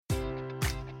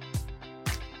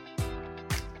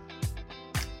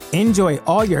Enjoy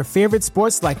all your favorite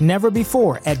sports like never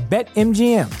before at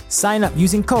BetMGM. Sign up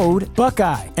using code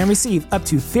Buckeye and receive up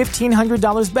to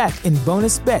 $1,500 back in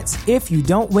bonus bets if you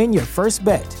don't win your first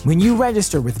bet. When you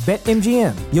register with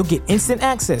BetMGM, you'll get instant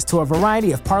access to a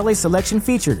variety of parlay selection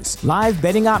features, live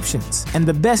betting options, and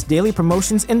the best daily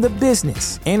promotions in the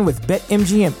business. And with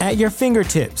BetMGM at your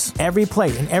fingertips, every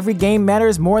play and every game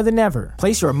matters more than ever.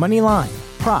 Place your money line,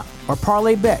 prop, or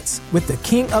parlay bets with the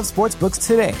king of sportsbooks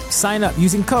today. Sign up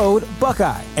using code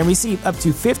Buckeye and receive up to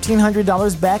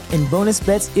 $1,500 back in bonus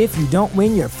bets if you don't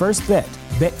win your first bet.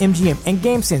 BetMGM and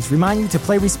GameSense remind you to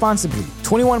play responsibly.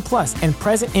 21 plus and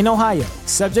present in Ohio,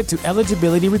 subject to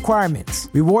eligibility requirements.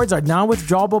 Rewards are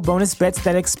non-withdrawable bonus bets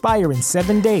that expire in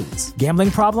 7 days. Gambling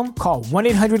problem? Call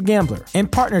 1-800-GAMBLER. In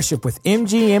partnership with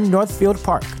MGM Northfield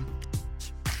Park.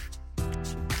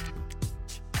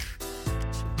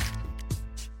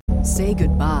 Say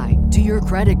goodbye to your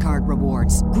credit card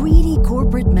rewards. Greedy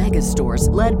corporate mega stores,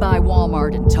 led by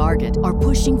Walmart and Target, are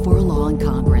pushing for a law in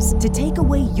Congress to take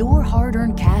away your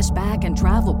hard-earned cash back and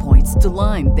travel points to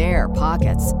line their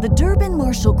pockets. The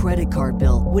Durbin-Marshall credit card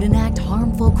bill would enact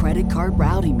harmful credit card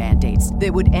routing mandates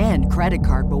that would end credit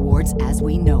card rewards as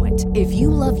we know it. If you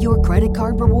love your credit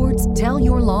card rewards, tell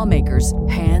your lawmakers,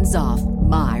 hands off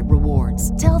my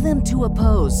rewards. Tell them to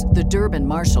oppose the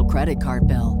Durbin-Marshall credit card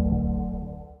bill.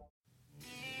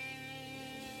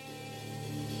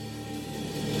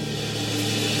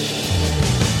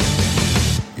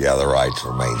 You have the right to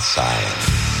remain silent.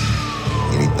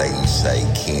 Anything you say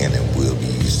can and will be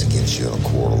used against you in a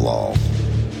court of law.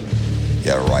 You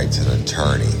have a right to an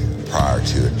attorney prior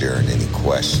to or during any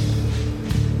question.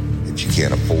 If you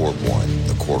can't afford one,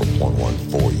 the court will appoint one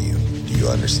for you. Do you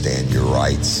understand your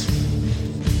rights?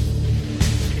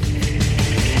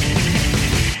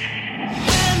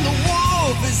 When the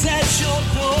wolf is at your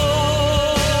door,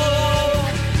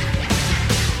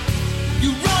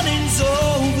 you running's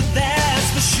over there.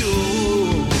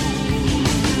 Sure.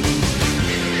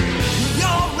 He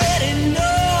already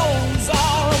knows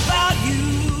all about you.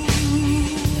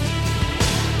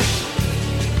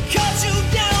 Cut you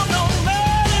down, no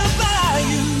matter by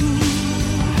you.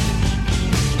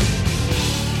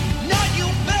 Now you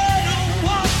better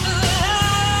walk the line.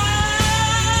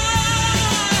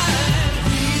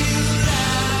 Real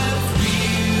life,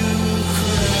 real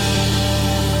crime.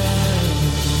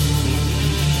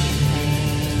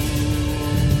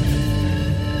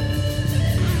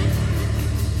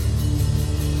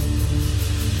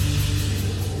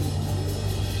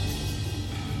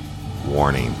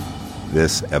 Warning,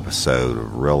 this episode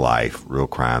of Real Life, Real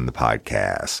Crime, the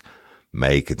podcast,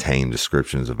 may contain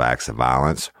descriptions of acts of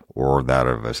violence or that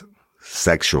of a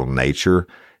sexual nature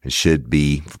and should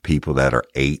be for people that are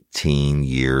 18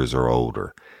 years or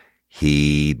older.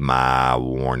 Heed my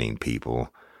warning,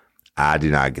 people. I do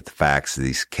not get the facts of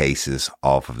these cases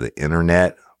off of the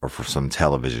internet or from some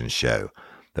television show.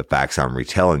 The facts I'm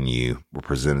retelling you were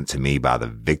presented to me by the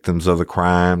victims of the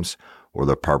crimes or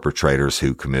the perpetrators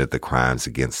who committed the crimes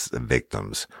against the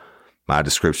victims. My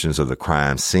descriptions of the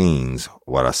crime scenes,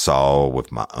 what I saw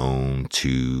with my own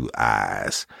 2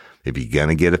 eyes. If you're going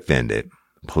to get offended,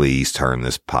 please turn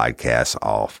this podcast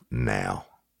off now.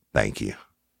 Thank you.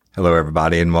 Hello,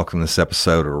 everybody, and welcome to this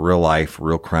episode of Real Life,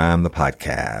 Real Crime, the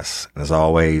podcast. As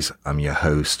always, I'm your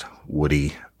host,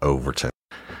 Woody Overton.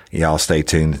 Y'all stay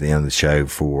tuned to the end of the show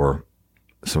for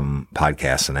some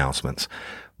podcast announcements.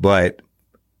 But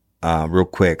real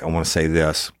quick, I want to say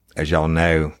this. As y'all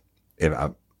know,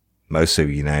 most of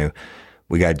you know,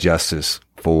 we got justice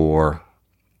for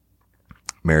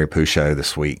Mary Pusho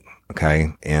this week, okay?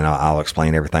 And I'll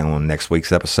explain everything on next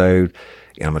week's episode.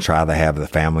 And I'm going to try to have the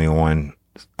family on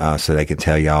so they can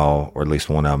tell y'all, or at least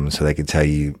one of them, so they can tell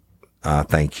you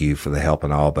thank you for the help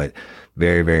and all. But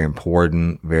very, very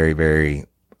important, very, very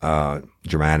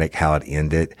dramatic how it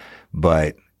ended.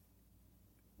 But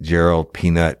Gerald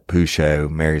Peanut Pusho,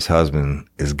 Mary's husband,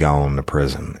 is gone to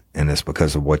prison. And it's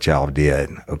because of what y'all did,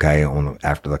 okay,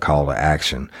 after the call to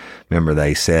action. Remember,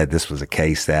 they said this was a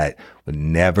case that would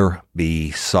never be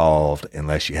solved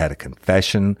unless you had a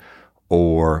confession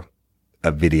or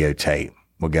a videotape.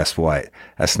 Well, guess what?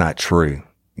 That's not true.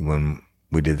 When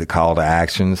we did the call to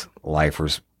actions,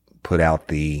 lifers put out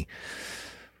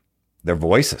their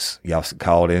voices. Y'all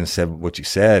called in and said what you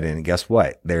said. And guess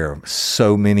what? There are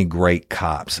so many great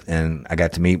cops. And I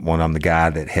got to meet one of them, the guy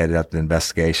that headed up the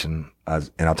investigation. And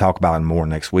I'll talk about him more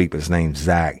next week, but his name's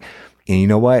Zach. And you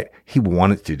know what? He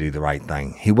wanted to do the right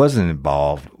thing. He wasn't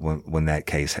involved when that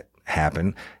case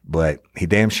happened, but he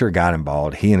damn sure got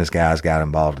involved. He and his guys got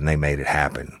involved and they made it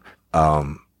happen.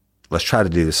 Let's try to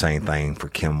do the same thing for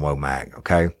Kim Womack.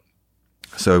 Okay.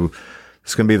 So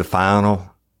it's going to be the final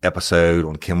episode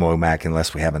on Kim Womack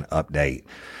unless we have an update.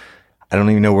 I don't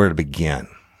even know where to begin.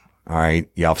 All right.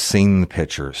 Y'all have seen the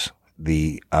pictures.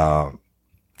 I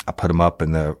put them up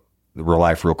in the Real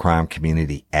Life, Real Crime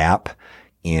Community app.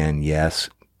 And yes,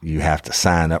 you have to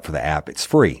sign up for the app. It's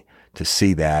free to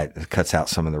see that. It cuts out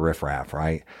some of the riffraff,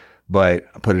 right? But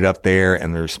I put it up there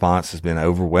and the response has been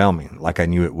overwhelming, like I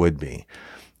knew it would be.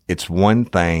 It's one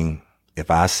thing if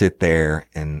I sit there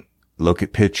and look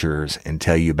at pictures and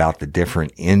tell you about the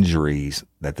different injuries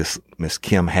that this Miss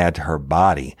Kim had to her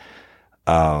body.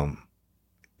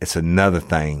 It's another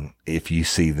thing if you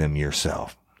see them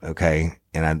yourself. Okay.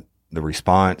 And the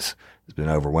response has been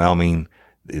overwhelming.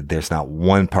 There's not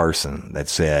one person that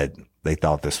said they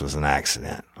thought this was an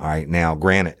accident. All right. Now,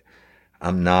 granted,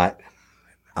 I'm not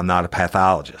a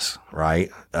pathologist, right?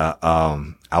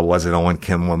 I wasn't on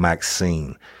Kim Womack's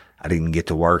scene. I didn't get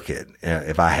to work it.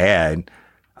 If I had,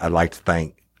 I'd like to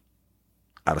think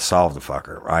I'd have solved the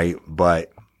fucker, right?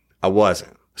 But I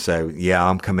wasn't. So yeah,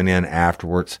 I'm coming in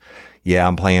afterwards. Yeah,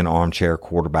 I'm playing armchair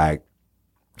quarterback.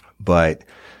 But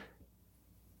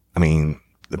I mean,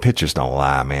 the pictures don't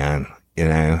lie, man. You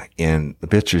know, and the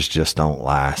pictures just don't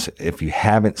lie. So if you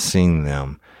haven't seen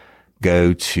them,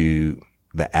 go to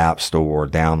the App Store,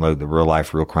 download the Real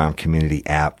Life, Real Crime Community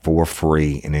app for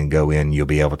free, and then go in. You'll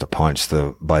be able to punch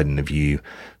the button to view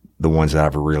the ones that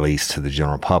I've released to the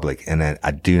general public. And then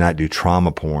I do not do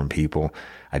trauma porn, people.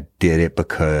 I did it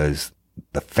because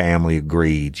the family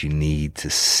agreed you need to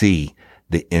see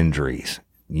the injuries.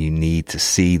 You need to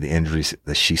see the injuries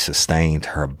that she sustained to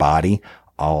her body,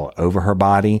 all over her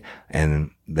body.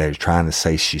 And they're trying to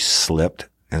say she slipped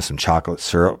in some chocolate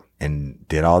syrup and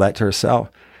did all that to herself.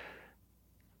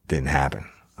 Didn't happen.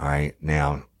 All right.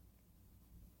 Now,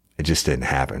 it just didn't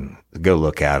happen. Go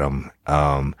look at them.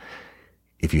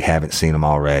 If you haven't seen them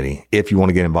already, if you want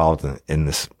to get involved in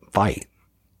this fight,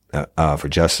 for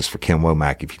justice for Kim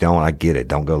Womack. If you don't, I get it.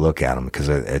 Don't go look at them because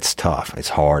it's tough. It's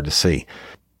hard to see.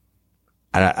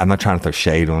 I'm not trying to throw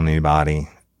shade on anybody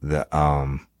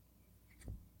by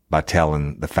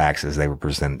telling the facts as they were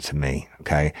presented to me.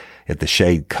 Okay. If the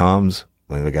shade comes,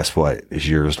 well, guess what? It's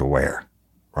yours to wear.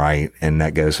 Right. And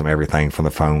that goes from everything from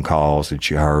the phone calls that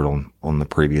you heard on the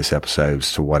previous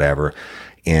episodes to whatever.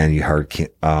 And you heard,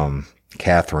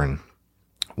 Catherine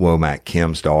Womack,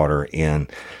 Kim's daughter,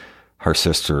 and her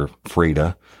sister,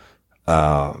 Frida,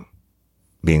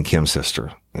 being Kim's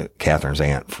sister, Catherine's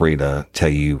aunt, Frida, tell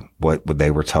you what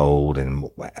they were told and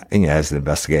as the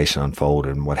investigation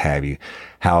unfolded and what have you,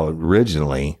 how it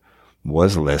originally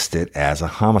was listed as a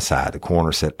homicide. The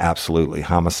coroner said absolutely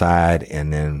homicide.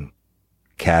 And then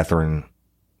Catherine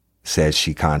said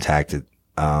she contacted,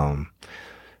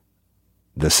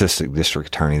 the assistant district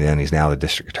attorney then, he's now the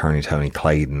district attorney, Tony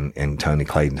Clayton, and Tony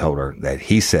Clayton told her that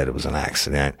he said it was an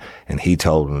accident and he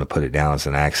told him to put it down as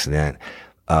an accident.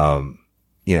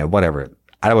 Whatever.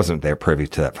 I wasn't there privy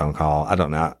to that phone call. I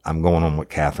don't know. I'm going on what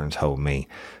Catherine told me,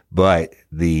 but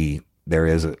there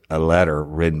is a letter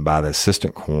written by the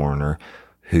assistant coroner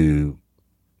who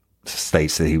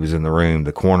states that he was in the room.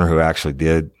 The coroner who actually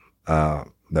did,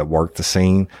 that worked the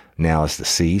scene now is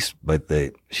deceased, but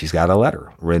she's got a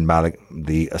letter written by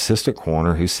the assistant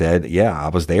coroner who said, yeah, I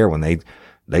was there when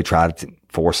they tried to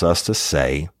force us to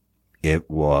say it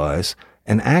was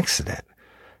an accident.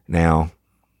 Now,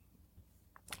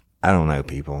 I don't know,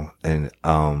 people. And,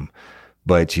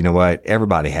 but you know what?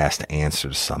 Everybody has to answer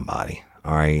to somebody.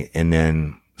 All right. And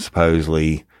then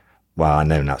supposedly, well, I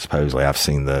know not supposedly, I've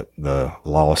seen the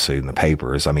lawsuit in the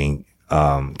papers. I mean,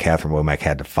 Catherine Womack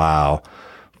had to file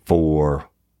for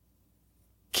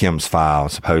Kim's file.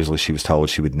 Supposedly she was told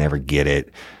she would never get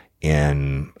it.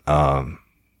 And,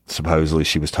 supposedly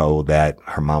she was told that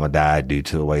her mama died due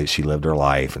to the way that she lived her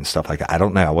life and stuff like that. I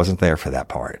don't know. I wasn't there for that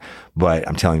part, but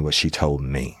I'm telling you what she told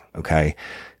me. Okay.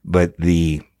 But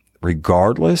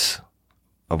regardless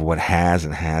of what has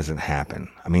and hasn't happened,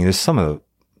 I mean, there's some of the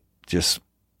just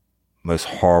most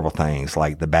horrible things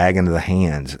like the bag into the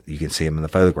hands. You can see them in the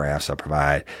photographs I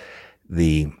provide.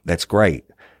 That's great.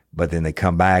 But then they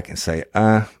come back and say,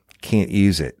 can't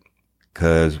use it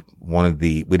because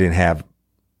we didn't have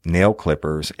nail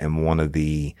clippers and one of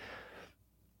the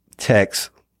techs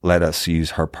let us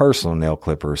use her personal nail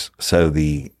clippers. So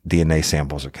the DNA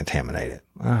samples are contaminated.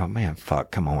 Oh man, fuck,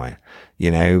 come on.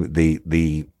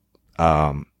 The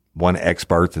one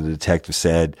expert, the detective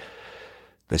said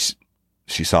that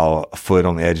she saw a foot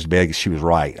on the edge of the bed. She was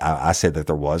right. I said that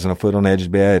there wasn't a foot on the edge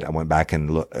of the bed. I went back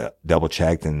and double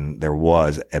checked and there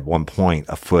was at one point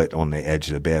a foot on the edge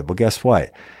of the bed. Well, guess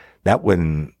what? That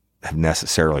wouldn't have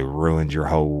necessarily ruined your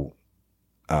whole,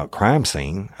 crime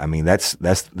scene. I mean, that's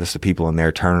the people in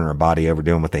there turning their body over,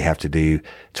 doing what they have to do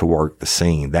to work the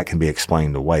scene. That can be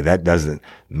explained away. That doesn't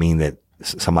mean that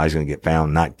somebody's going to get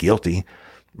found not guilty,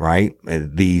 right?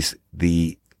 It's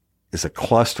a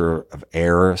cluster of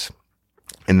errors.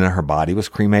 And then her body was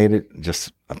cremated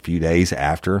just a few days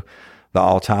after the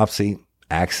autopsy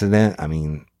accident. I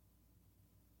mean,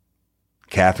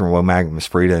 Catherine Womack and Miss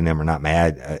Frida and them are not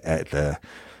mad at the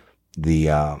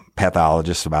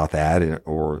pathologist about that,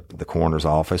 or the coroner's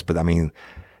office. But I mean,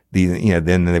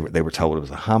 then they were told it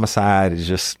was a homicide. It's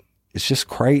just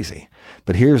crazy.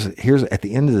 But here's at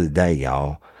the end of the day,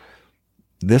 y'all,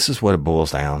 this is what it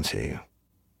boils down to.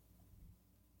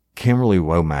 Kim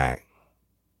Womack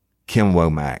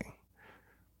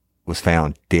was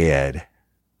found dead,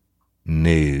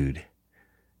 nude,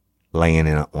 laying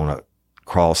on a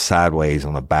cross sideways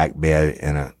on a back bed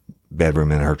in a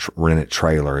bedroom in her rented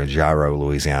trailer in Gyro,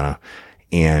 Louisiana,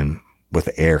 and with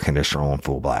the air conditioner on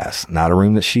full blast. Not a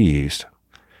room that she used,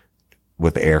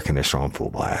 with the air conditioner on full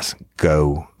blast.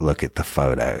 Go look at the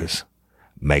photos.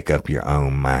 Make up your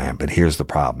own mind. But here's the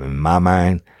problem. In my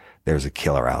mind, there's a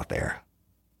killer out there.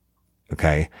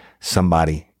 Okay?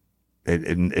 Somebody,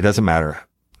 it doesn't matter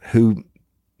who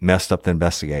messed up the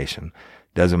investigation.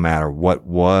 Doesn't matter what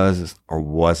was or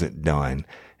wasn't done.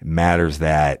 It matters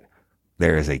that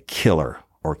there is a killer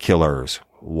or killers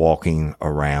walking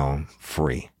around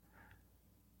free.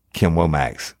 Kim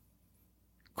Womack's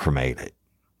cremated.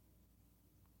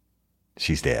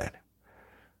 She's dead.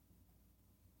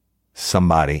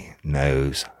 Somebody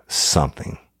knows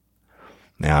something.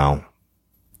 Now,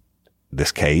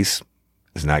 this case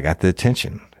has not got the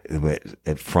attention.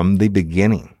 From the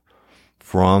beginning,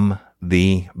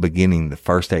 the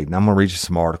first date, and I'm going to read you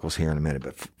some articles here in a minute,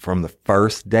 but from the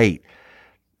first date,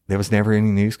 there was never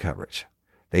any news coverage.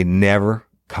 They never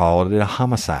called it a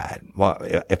homicide. Well,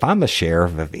 if I'm the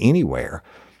sheriff of anywhere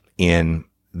and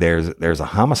there's a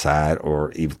homicide,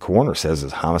 or even the coroner says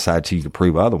it's a homicide till you can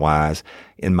prove otherwise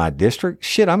in my district,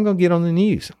 shit, I'm going to get on the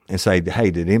news and say,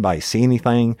 hey, did anybody see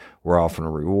anything? We're offering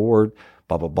a reward,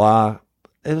 blah, blah, blah.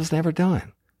 It was never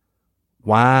done.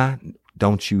 Why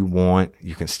don't you want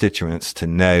your constituents to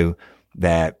know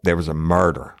that there was a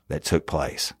murder that took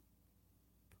place,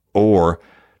 or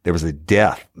there was a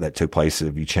death that took place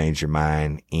if you change your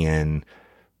mind and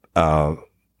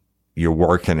you're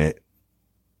working it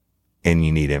and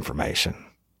you need information?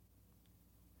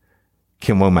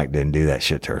 Kim Womack didn't do that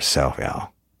shit to herself,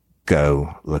 y'all.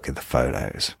 Go look at the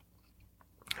photos.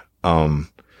 My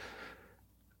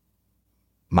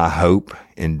hope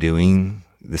in doing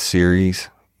the series,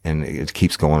 and it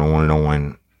keeps going on and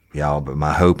on, y'all, but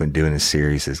my hope in doing this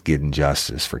series is getting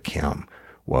justice for Kim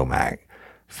Womack,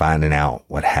 finding out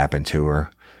what happened to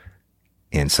her,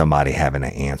 and somebody having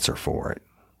an answer for it.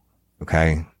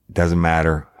 Okay? Doesn't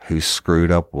matter who's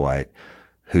screwed up what,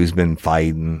 who's been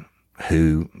fighting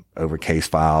who over case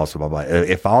files, blah, blah, blah.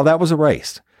 If all that was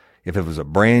erased, if it was a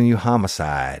brand new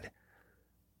homicide,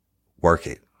 work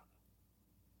it.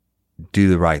 Do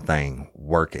the right thing.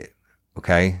 Work it.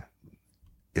 Okay?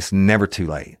 It's never too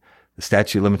late. The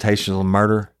statute of limitations on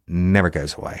murder never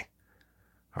goes away.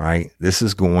 All right? This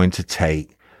is going to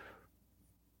take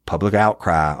public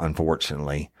outcry,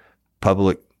 unfortunately,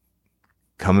 public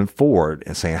coming forward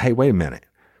and saying, hey, wait a minute.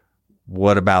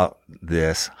 What about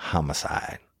this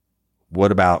homicide?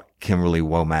 What about Kimberly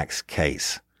Womack's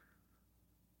case?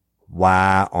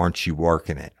 Why aren't you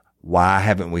working it? Why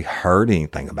haven't we heard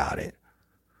anything about it?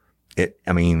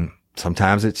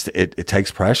 Sometimes it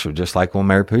takes pressure, just like on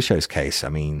Mary Pouchot's case. I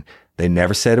mean, they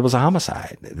never said it was a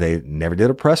homicide. They never did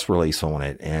a press release on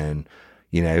it. And,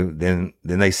 then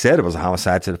they said it was a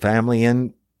homicide to the family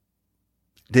and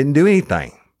didn't do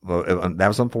anything. Well, that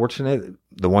was unfortunate.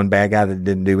 The one bad guy that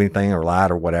didn't do anything or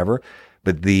lied or whatever.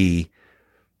 But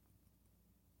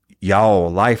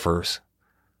y'all lifers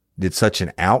did such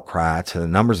an outcry to the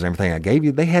numbers and everything I gave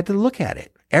you, they had to look at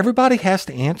it. Everybody has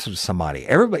to answer to somebody.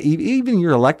 Everybody, even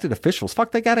your elected officials,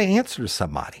 they got to answer to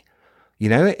somebody,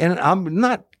 and I'm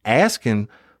not asking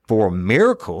for a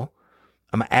miracle.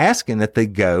 I'm asking that they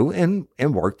go and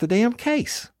work the damn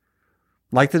case.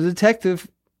 Like the detective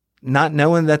not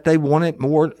knowing that they wanted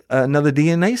another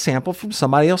DNA sample from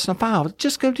somebody else in the file.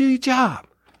 Just go do your job.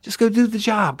 Just go do the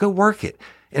job. Go work it.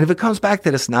 And if it comes back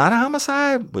that it's not a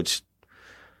homicide, which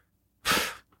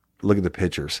look at the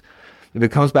pictures. If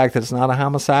it comes back that it's not a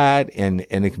homicide and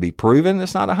it can be proven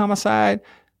it's not a homicide,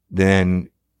 then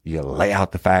you lay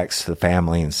out the facts to the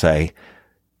family and say,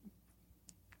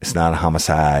 it's not a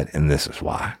homicide and this is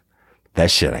why.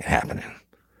 That shit ain't happening.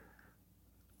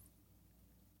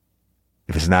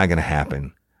 If it's not going to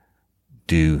happen,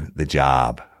 do the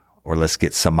job or let's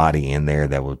get somebody in there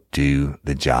that will do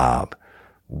the job.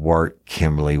 Work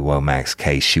Kimberly Womack's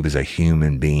case. She was a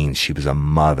human being. She was a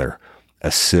mother,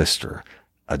 a sister,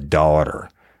 a daughter,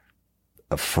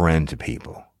 a friend to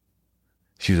people.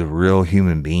 She was a real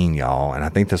human being, y'all. And I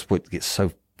think that's what gets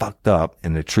so fucked up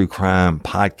in the true crime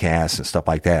podcasts and stuff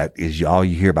like that, is all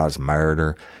you hear about is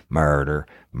murder, murder,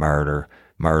 murder,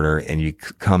 murder, and you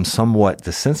become somewhat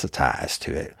desensitized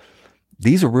to it.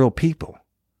 These are real people.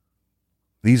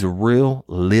 These are real,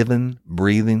 living,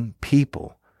 breathing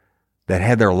people that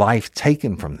had their life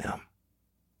taken from them.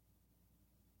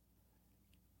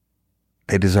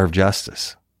 They deserve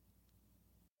justice.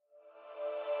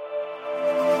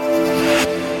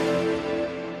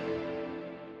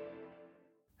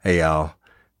 Hey, y'all.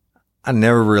 I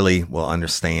never really will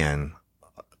understand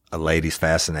a lady's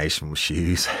fascination with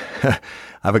shoes. I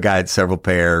have a guy had several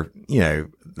pair, that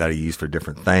I use for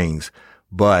different things,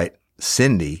 but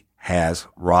Cindy has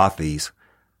Rothy's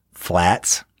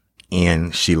flats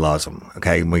and she loves them.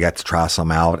 Okay. And we got to try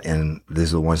some out, and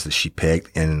these are the ones that she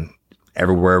picked. And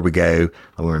everywhere we go,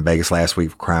 we were in Vegas last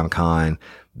week for Crime Con,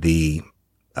 the,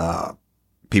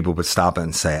 people would stop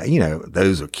and say,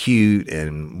 those are cute,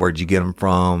 and where'd you get them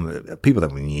from? People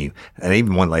that we knew, and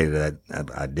even one lady that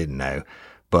I didn't know.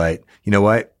 But you know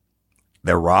what?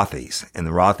 They're Rothy's, and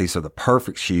the Rothy's are the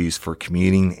perfect shoes for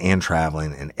commuting and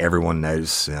traveling, and everyone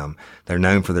knows them. They're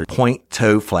known for their point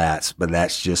toe flats, but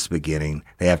that's just the beginning.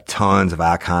 They have tons of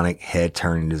iconic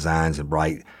head-turning designs and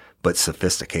bright but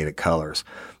sophisticated colors.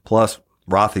 Plus,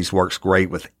 Rothy's works great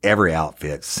with every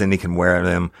outfit. Cindy can wear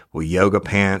them with yoga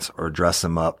pants or dress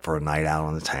them up for a night out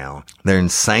on the town. They're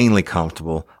insanely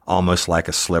comfortable, almost like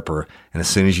a slipper. And as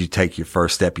soon as you take your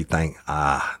first step, you think,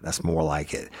 that's more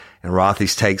like it. And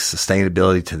Rothy's takes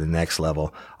sustainability to the next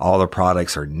level. All their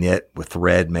products are knit with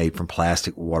thread made from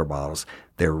plastic water bottles.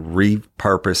 They're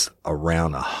repurposed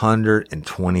around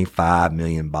 125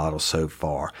 million bottles so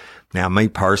far. Now, me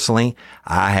personally,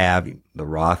 I have the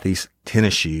Rothy's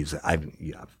tennis shoes. I've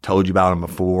told you about them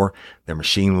before. They're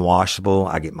machine washable.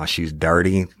 I get my shoes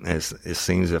dirty. It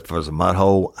seems if there's a mud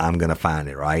hole, I'm going to find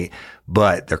it, right?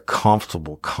 But they're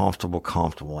comfortable,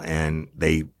 and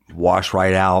they wash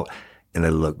right out, and they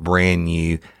look brand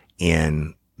new.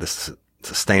 And the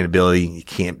sustainability, you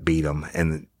can't beat them.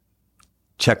 And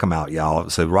check them out, y'all.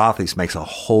 So Rothy's makes a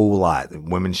whole lot.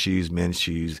 Women's shoes, men's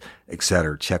shoes,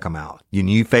 etc. Check them out. Your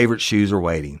new favorite shoes are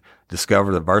waiting.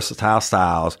 Discover the versatile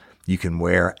styles you can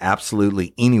wear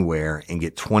absolutely anywhere and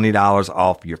get $20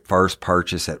 off your first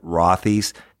purchase at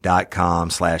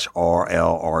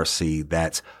rothys.com/RLRC.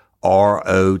 That's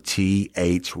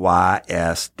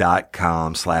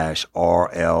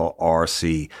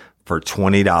ROTHYS.com/RLRC for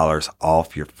 $20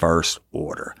 off your first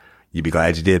order. You'll be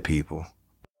glad you did, people.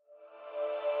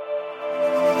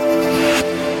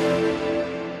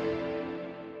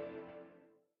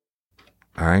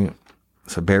 All right.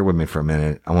 So bear with me for a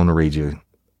minute. I want to read you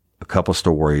a couple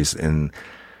stories, and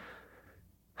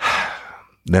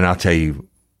then I'll tell you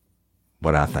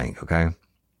what I think. Okay.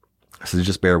 So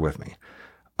just bear with me.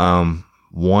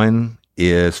 One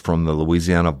is from the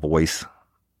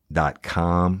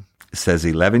LouisianaVoice.com. It says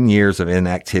 11 years of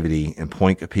inactivity in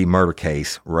Point Coupee murder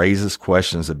case raises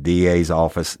questions of DA's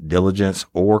office diligence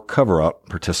or cover-up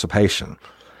participation.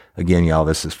 Again, y'all,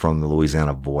 this is from the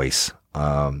Louisiana Voice.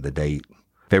 The date,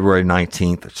 February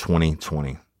 19th,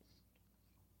 2020.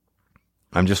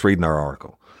 I'm just reading their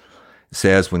article. It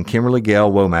says, when Kimberly Gail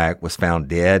Womack was found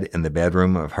dead in the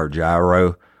bedroom of her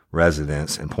Gyro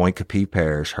residence in Point Coupee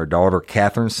Parish, her daughter,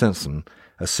 Catherine Simpson,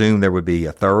 assumed there would be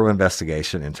a thorough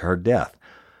investigation into her death.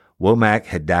 Womack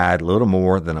had died little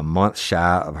more than a month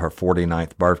shy of her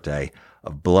 49th birthday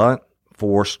of blunt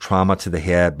force trauma to the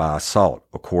head by assault,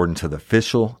 according to the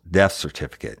official death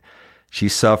certificate. She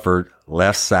suffered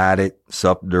left-sided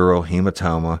subdural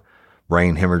hematoma,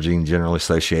 brain hemorrhaging generally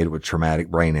associated with traumatic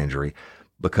brain injury,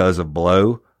 because of a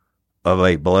blow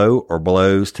or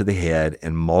blows to the head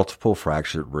and multiple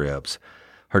fractured ribs.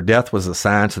 Her death was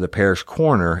assigned to the parish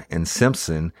coroner, and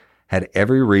Simpson had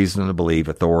every reason to believe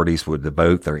authorities would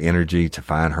devote their energy to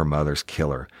find her mother's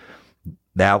killer.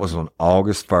 That was on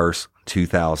August 1st,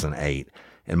 2008.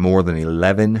 And more than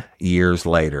 11 years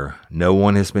later, no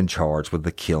one has been charged with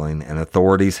the killing, and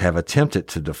authorities have attempted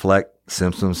to deflect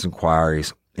Simpson's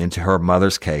inquiries into her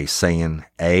mother's case, saying,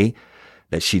 A,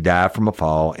 that she died from a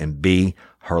fall, and B,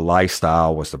 her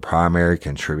lifestyle was the primary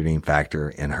contributing factor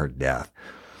in her death.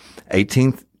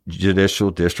 18th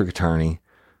Judicial District Attorney,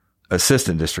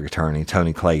 Assistant District Attorney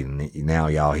Tony Clayton, now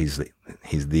y'all, he's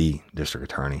the District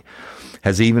Attorney,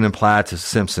 has even implied to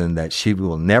Simpson that she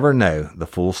will never know the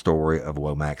full story of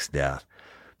Womack's death.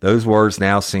 Those words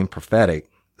now seem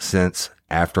prophetic, since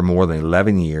After more than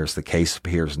 11 years, the case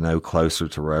appears no closer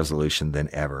to resolution than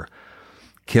ever.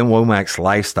 Kim Womack's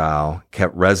lifestyle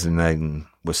kept resonating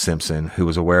with Simpson, who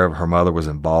was aware of her mother was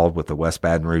involved with the West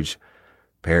Baton Rouge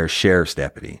Parish Sheriff's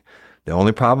deputy. The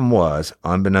only problem was,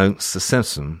 unbeknownst to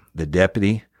Simpson, the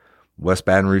deputy, West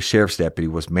Baton Rouge Sheriff's deputy,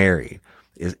 was married.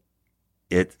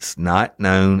 It's not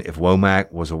known if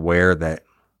Womack was aware of that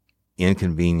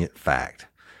inconvenient fact.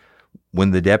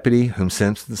 When the deputy, whom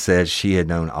Simpson said she had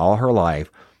known all her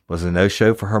life, was a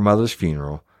no-show for her mother's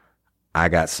funeral, I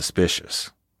got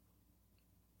suspicious,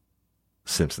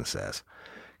 Simpson says.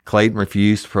 Clayton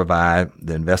refused to provide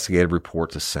the investigative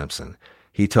report to Simpson.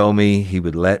 He told me he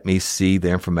would let me see the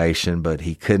information, but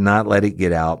he could not let it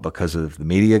get out because if the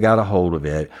media got a hold of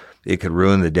it, it could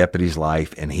ruin the deputy's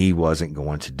life, and he wasn't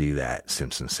going to do that,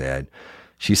 Simpson said.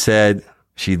 She said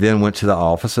she then went to the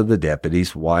office of the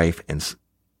deputy's wife and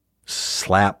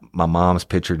slapped my mom's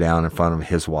picture down in front of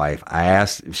his wife. I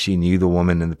asked if she knew the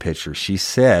woman in the picture. She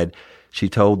said she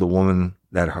told the woman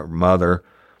that her mother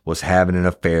was having an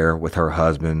affair with her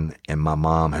husband, and my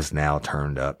mom has now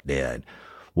turned up dead.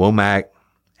 Womack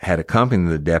had accompanied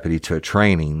the deputy to a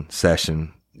training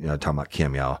session, talking about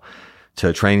Kim, y'all, to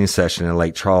a training session in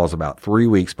Lake Charles about 3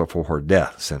 weeks before her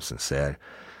death, Simpson said.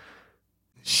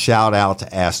 Shout out to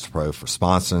Astepro for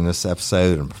sponsoring this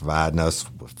episode and providing us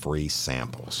with free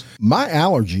samples. My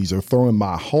allergies are throwing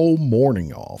my whole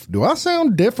morning off. Do I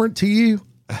sound different to you?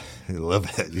 A little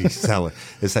bit. You sound like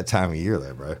it's that time of year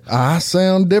there, bro. I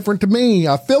sound different to me.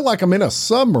 I feel like I'm in a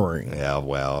submarine. Yeah,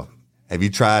 well, have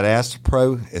you tried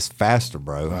Astepro? It's faster,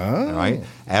 bro. Oh. Right?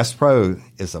 Astepro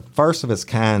is the first of its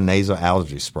kind nasal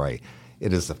allergy spray.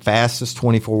 It is the fastest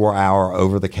 24-hour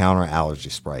over-the-counter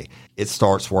allergy spray. It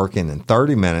starts working in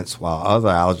 30 minutes while other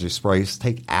allergy sprays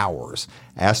take hours.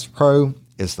 Astepro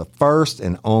is the first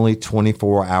and only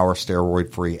 24-hour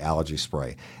steroid-free allergy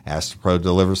spray. Astepro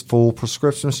delivers full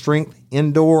prescription strength,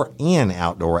 indoor and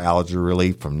outdoor allergy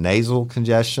relief from nasal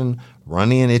congestion,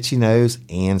 runny and itchy nose,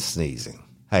 and sneezing.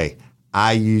 Hey,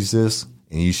 I use this,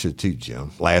 and you should too,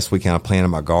 Jim. Last weekend I planted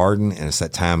my garden, and it's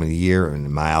that time of the year,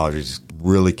 and my allergies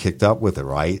really kicked up with it,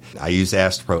 right? I use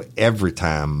Astepro every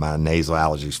time my nasal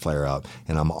allergies flare up,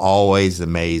 and I'm always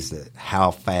amazed at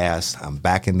how fast I'm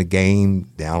back in the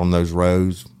game, down on those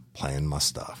roads, playing my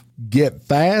stuff. Get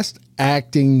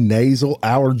fast-acting nasal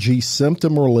allergy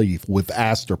symptom relief with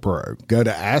Astepro. Go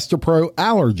to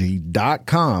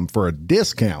AsteproAllergy.com for a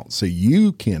discount so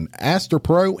you can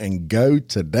Astepro and go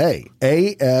today.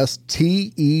 ASTEPRO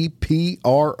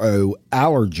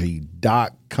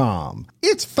allergy.com.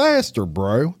 It's faster,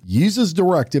 bro. Use as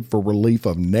directed for relief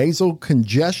of nasal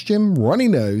congestion, runny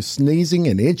nose, sneezing,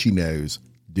 and itchy nose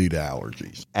due to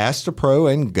allergies.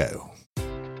 Astepro and go.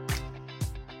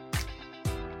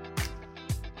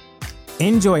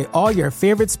 Enjoy all your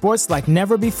favorite sports like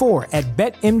never before at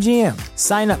BetMGM.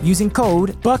 Sign up using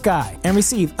code Buckeye and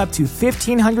receive up to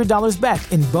 $1,500 back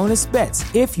in bonus bets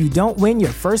if you don't win your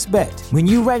first bet. When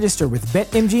you register with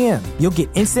BetMGM, you'll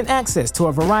get instant access to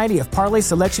a variety of parlay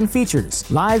selection features,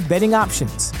 live betting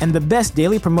options, and the best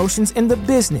daily promotions in the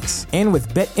business. And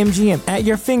with BetMGM at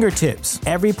your fingertips,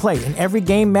 every play and every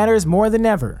game matters more than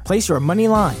ever. Place your money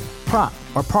line, prop,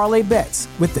 or parlay bets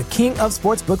with the king of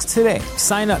sportsbooks today.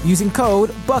 Sign up using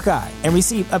code Buckeye and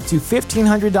receive up to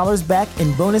 $1,500 back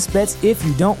in bonus bets if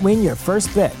you don't win your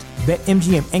first bet.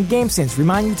 BetMGM and GameSense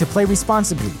remind you to play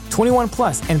responsibly. 21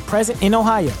 plus and present in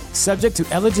Ohio, subject to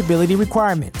eligibility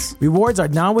requirements. Rewards are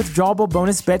non-withdrawable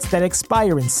bonus bets that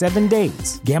expire in 7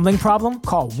 days. Gambling problem?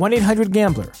 Call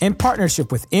 1-800-GAMBLER. In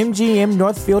partnership with MGM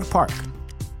Northfield Park.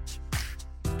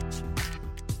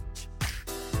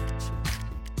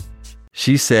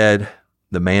 She said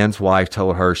the man's wife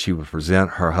told her she would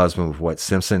present her husband with what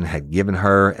Simpson had given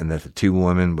her and that the two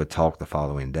women would talk the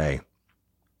following day.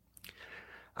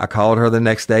 I called her the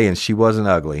next day and she wasn't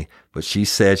ugly, but she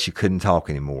said she couldn't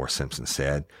talk anymore, Simpson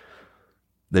said.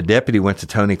 The deputy went to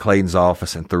Tony Clayton's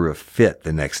office and threw a fit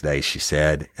the next day, she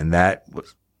said, and that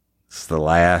was the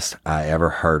last I ever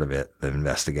heard of it, the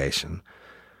investigation.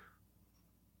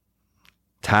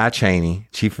 Ty Cheney,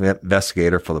 chief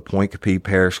investigator for the Point Capee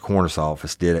Parish Coroner's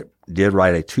Office, did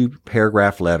write a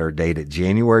 2-paragraph letter dated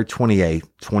January 28,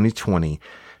 2020,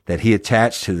 that he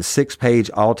attached to the 6-page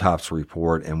autopsy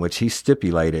report in which he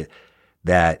stipulated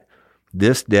that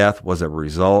this death was a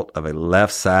result of a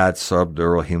left side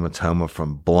subdural hematoma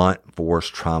from blunt force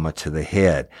trauma to the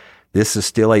head. This is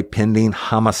still a pending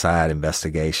homicide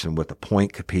investigation with the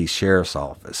Point Capee Sheriff's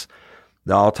Office.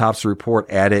 The autopsy report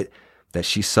added that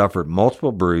she suffered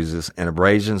multiple bruises and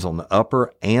abrasions on the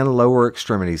upper and lower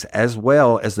extremities, as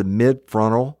well as the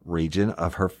mid-frontal region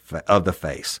of the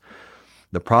face.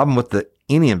 The problem with the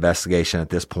any investigation at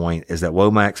this point is that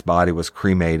Womack's body was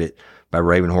cremated by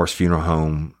Raven Horse Funeral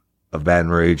Home of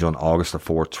Baton Rouge on August the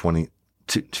 4th,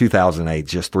 2008,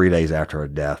 just 3 days after her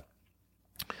death.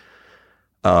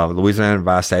 Louisiana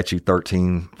Revised Statute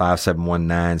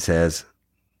 135719 says,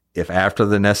 if after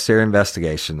the necessary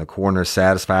investigation the coroner is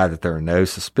satisfied that there are no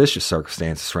suspicious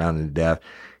circumstances surrounding the death,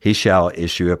 he shall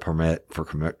issue a permit for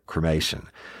cremation.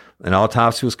 An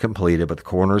autopsy was completed, but the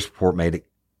coroner's report made it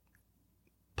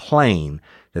plain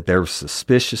that there were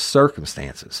suspicious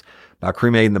circumstances. By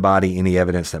cremating the body, any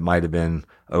evidence that might have been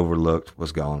overlooked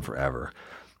was gone forever.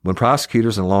 When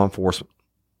prosecutors and law enforcement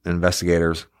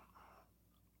investigators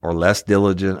are less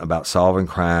diligent about solving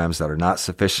crimes that are not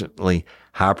sufficiently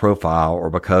high profile, or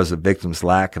because the victim's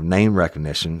lack of name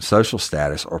recognition, social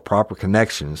status, or proper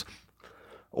connections,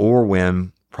 or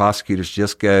when prosecutors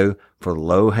just go for the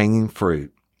low-hanging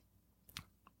fruit,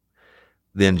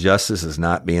 then justice is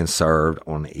not being served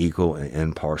on an equal and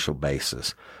impartial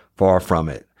basis. Far from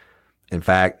it. In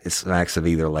fact, it smacks of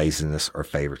either laziness or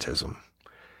favoritism.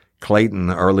 Clayton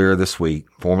earlier this week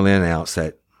formally announced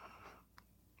that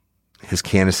his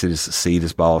candidacy to succeed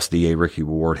his boss, DA Ricky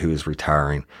Ward, who is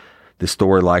retiring. This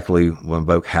story likely will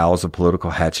invoke howls of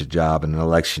political hatchet job in an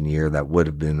election year that would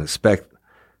have been an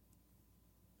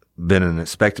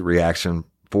expected reaction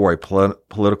for a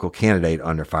political candidate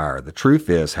under fire. The truth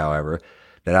is, however,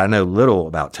 that I know little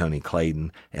about Tony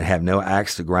Clayton and have no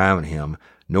axe to grind with him,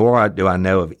 nor do I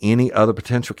know of any other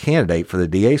potential candidate for the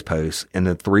DA's post in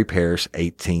the 3-parish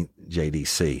 18th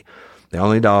JDC. The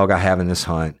only dog I have in this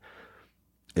hunt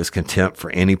is contempt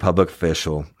for any public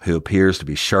official who appears to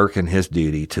be shirking his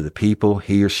duty to the people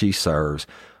he or she serves,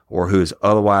 or who is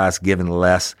otherwise given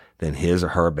less than his or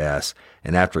her best.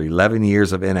 And after 11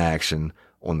 years of inaction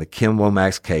on the Kim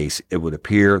Womack's case, it would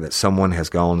appear that someone has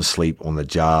gone to sleep on the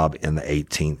job in the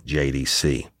 18th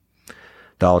JDC.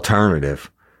 The alternative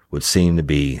would seem to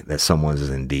be that someone is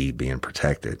indeed being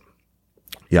protected.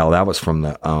 Y'all, that was from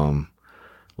the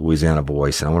Louisiana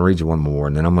Voice, and I want to read you one more,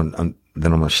 and then I'm going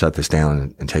to shut this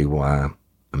down and tell you why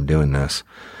I'm doing this.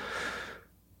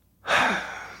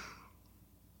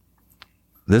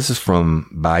 This is from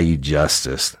Bayou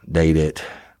Justice, dated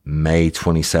May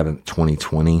 27th,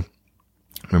 2020.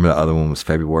 Remember the other one was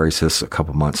February, so this is a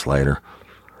couple months later.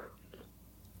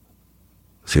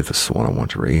 Let's see if this is the one I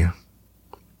want to read.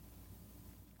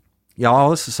 Y'all,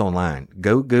 this is online.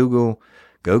 Go Google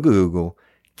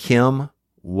Kim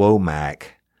Womack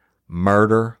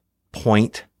murder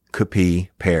Pointe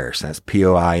Coupee Parish. That's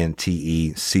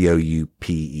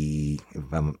POINTECOUPE,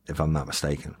 if I'm not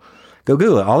mistaken. Go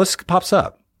Google it. All this pops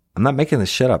up. I'm not making this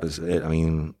shit up. All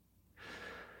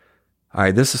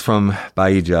right, this is from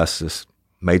Bayou Justice,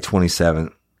 May 27,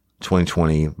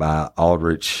 2020, by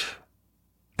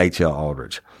H.L.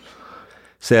 Aldridge.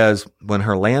 Says, when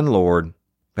her landlord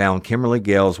found Kimberly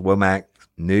Gales Womack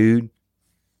nude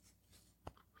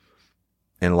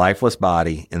and lifeless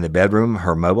body in the bedroom of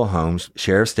her mobile home,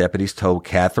 sheriff's deputies told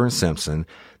Catherine Simpson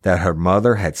that her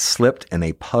mother had slipped in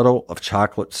a puddle of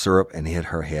chocolate syrup and hit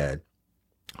her head.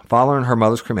 Following her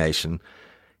mother's cremation,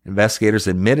 investigators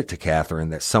admitted to Catherine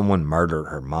that someone murdered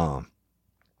her mom.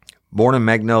 Born in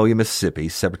Magnolia, Mississippi,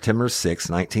 September 6,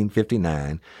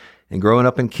 1959, and growing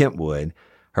up in Kentwood,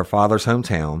 her father's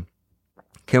hometown,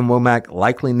 Kim Womack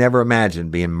likely never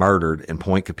imagined being murdered in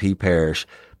Pointe Coupee Parish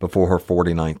before her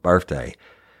 49th birthday.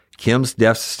 Kim's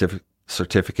death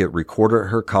certificate recorded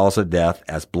her cause of death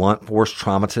as blunt force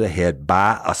trauma to the head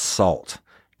by assault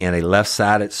and a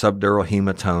left-sided subdural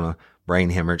hematoma,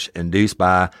 brain hemorrhage induced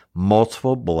by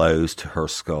multiple blows to her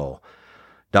skull.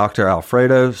 Dr.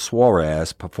 Alfredo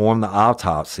Suarez performed the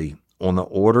autopsy on the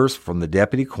orders from the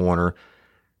deputy coroner,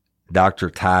 Dr.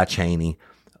 Ty Cheney,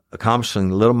 accomplishing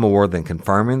little more than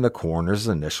confirming the coroner's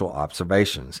initial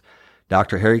observations.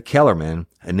 Dr. Harry Kellerman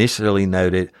initially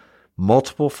noted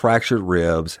multiple fractured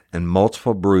ribs and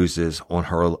multiple bruises on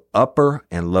her upper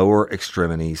and lower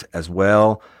extremities, as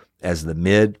well as the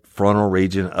mid-frontal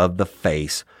region of the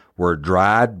face, where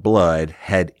dried blood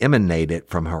had emanated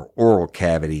from her oral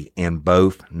cavity and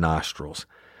both nostrils.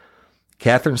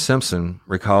 Catherine Simpson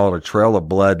recalled a trail of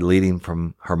blood leading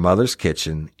from her mother's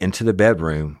kitchen into the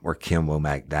bedroom where Kim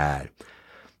Womack died.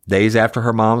 Days after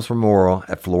her mom's memorial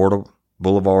at Florida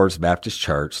Boulevard's Baptist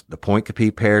Church, the Pointe Coupee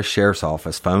Parish Sheriff's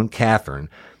Office phoned Catherine,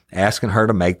 asking her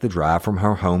to make the drive from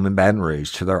her home in Baton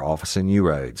Rouge to their office in New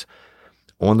Roads.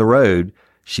 On the road,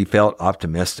 she felt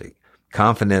optimistic,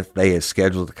 confident they had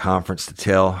scheduled a conference to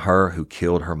tell her who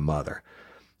killed her mother.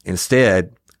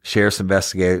 Instead, sheriff's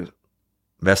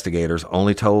investigators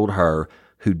only told her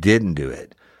who didn't do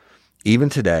it. Even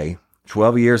today,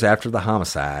 12 years after the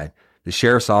homicide, the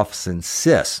sheriff's office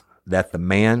insists that the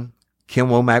man Kim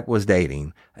Womack was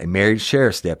dating, a married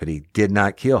sheriff's deputy, did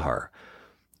not kill her.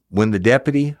 When the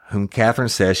deputy, whom Catherine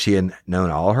says she had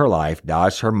known all her life,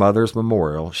 dodged her mother's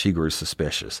memorial, she grew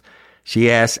suspicious.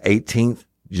 She asked 18th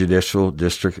Judicial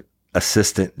District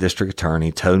Assistant District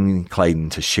Attorney Tony Clayton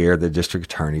to share the district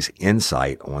attorney's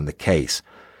insight on the case.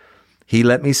 He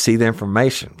let me see the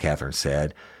information, Catherine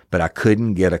said, but I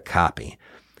couldn't get a copy.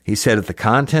 He said if the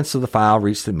contents of the file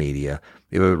reached the media,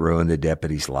 it would ruin the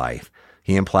deputy's life.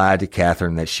 He implied to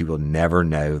Catherine that she will never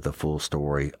know the full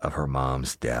story of her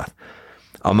mom's death.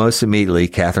 Almost immediately,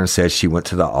 Catherine said she went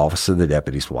to the office of the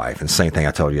deputy's wife. And same thing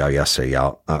I told y'all yesterday,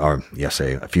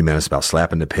 a few minutes about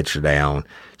slapping the picture down.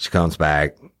 She comes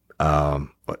back.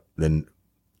 Then,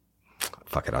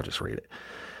 fuck it, I'll just read it.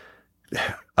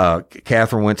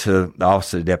 Catherine went to the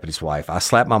office of the deputy's wife. I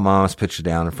slapped my mom's picture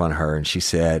down in front of her, and she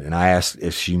said, and I asked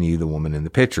if she knew the woman in the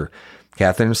picture.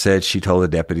 Catherine said she told the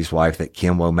deputy's wife that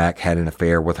Kim Womack had an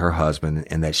affair with her husband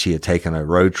and that she had taken a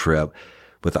road trip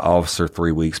with the officer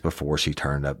 3 weeks before she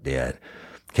turned up dead.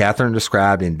 Catherine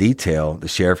described in detail the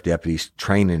sheriff deputy's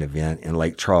training event in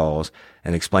Lake Charles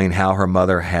and explained how her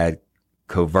mother had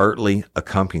covertly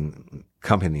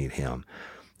accompanied him.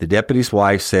 The deputy's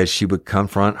wife said she would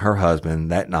confront her husband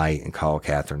that night and call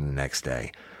Catherine the next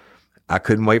day. I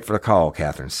couldn't wait for the call,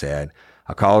 Catherine said.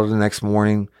 I called her the next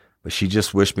morning, but she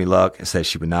just wished me luck and said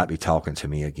she would not be talking to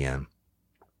me again.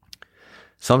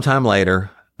 Sometime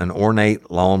later, an ornate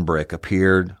lawn brick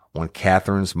appeared on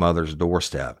Catherine's mother's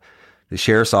doorstep. The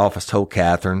sheriff's office told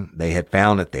Catherine they had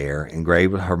found it there,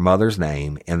 engraved with her mother's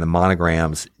name and the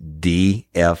monograms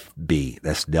DFB.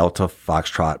 That's Delta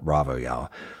Foxtrot Bravo,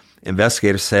 y'all.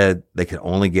 Investigators said they could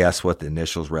only guess what the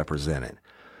initials represented.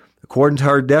 According to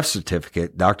her death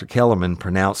certificate, Dr. Kellerman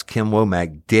pronounced Kim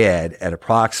Womack dead at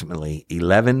approximately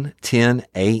 11:10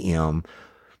 a.m.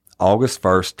 August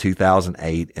 1st,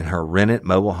 2008, in her rented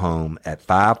mobile home at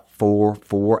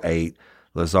 5448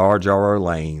 Lazar Jarrow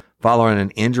Lane, following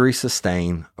an injury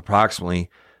sustained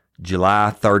approximately July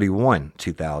 31,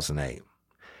 2008.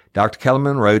 Dr.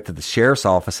 Kellerman wrote that the sheriff's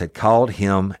office had called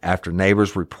him after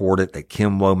neighbors reported that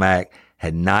Kim Womack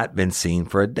had not been seen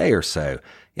for a day or so,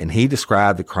 and he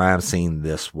described the crime scene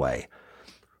this way.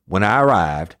 When I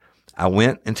arrived, I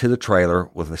went into the trailer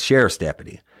with a sheriff's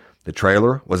deputy. The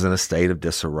trailer was in a state of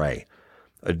disarray.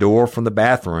 A door from the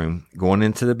bathroom going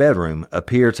into the bedroom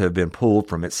appeared to have been pulled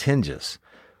from its hinges.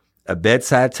 A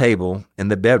bedside table in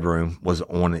the bedroom was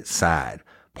on its side,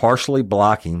 partially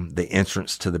blocking the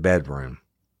entrance to the bedroom.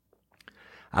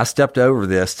 I stepped over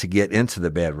this to get into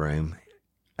the bedroom.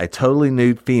 A totally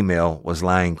nude female was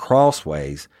lying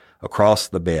crosswise across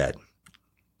the bed.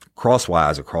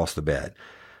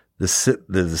 The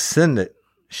descendant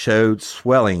showed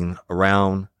swelling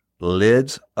around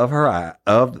lids of her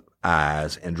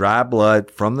eyes and dry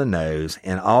blood from the nose,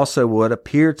 and also what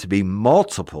appeared to be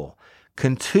multiple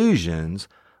contusions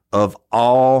of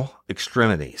all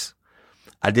extremities.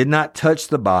 I did not touch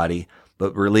the body,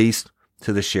 but released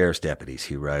to the sheriff's deputies,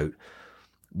 he wrote.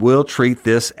 We'll treat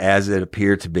this as it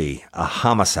appeared to be, a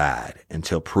homicide,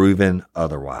 until proven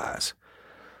otherwise.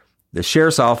 The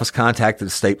sheriff's office contacted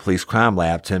the state police crime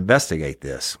lab to investigate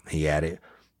this, he added.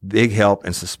 Big help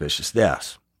in suspicious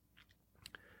deaths.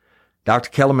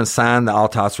 Dr. Kellerman signed the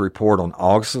autopsy report on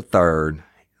August the 3rd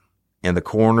and the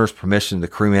coroner's permission to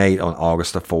cremate on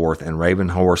August the 4th, and Raven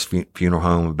Horse Funeral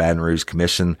Home of Baton Rouge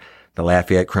commissioned the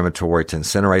Lafayette Crematory to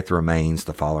incinerate the remains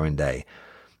the following day.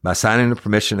 By signing the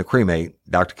permission to cremate,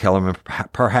 Dr. Kellerman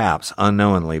perhaps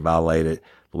unknowingly violated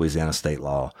Louisiana state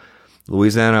law.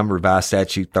 Louisiana Revised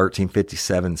Statute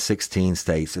 1357-16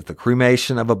 states, if the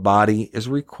cremation of a body is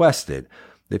requested,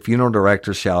 the funeral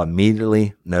director shall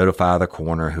immediately notify the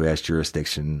coroner who has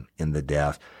jurisdiction in the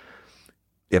death.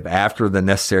 If after the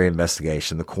necessary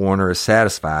investigation, the coroner is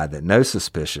satisfied that no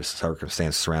suspicious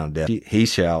circumstances surround death, he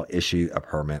shall issue a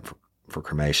permit for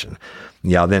cremation.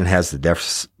 Y'all then has the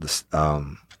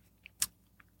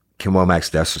Kim Womack's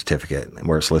death certificate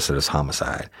where it's listed as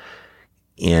homicide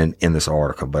in this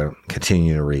article, but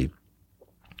continue to read.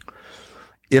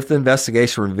 If the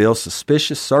investigation reveals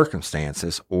suspicious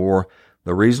circumstances or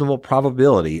the reasonable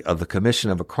probability of the commission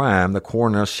of a crime, the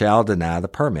coroner shall deny the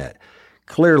permit.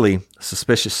 Clearly,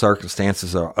 suspicious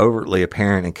circumstances are overtly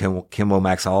apparent in Kim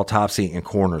Womack's autopsy and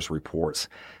coroner's reports.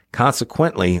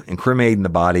 Consequently, in cremating the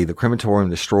body, the crematorium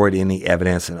destroyed any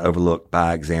evidence and overlooked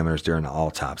by examiners during the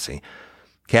autopsy.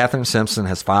 Catherine Simpson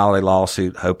has filed a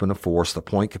lawsuit hoping to force the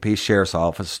Point Capiz Sheriff's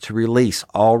Office to release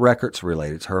all records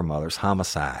related to her mother's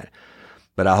homicide.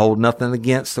 But I hold nothing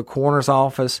against the coroner's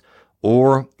office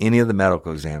or any of the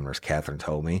medical examiners, Catherine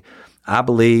told me. I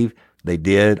believe they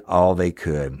did all they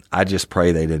could. I just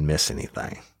pray they didn't miss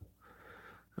anything.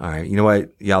 All right. You know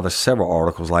what, y'all, there's several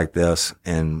articles like this,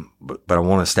 but I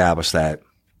want to establish that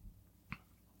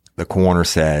the coroner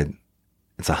said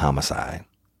it's a homicide.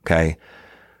 Okay.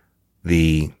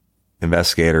 The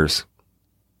investigators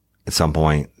at some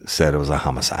point said it was a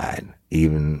homicide,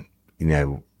 even,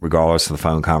 regardless of the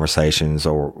phone conversations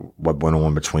or what went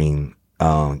on between,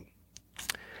 Catherine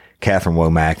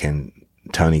Womack and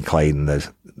Tony Clayton, the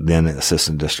then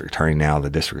assistant district attorney, now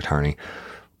the district attorney,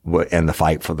 and the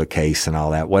fight for the case and all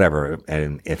that, whatever.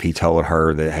 And if he told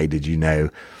her that, hey, did you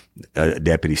know a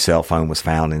deputy's cell phone was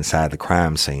found inside the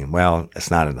crime scene? Well,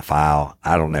 it's not in the file.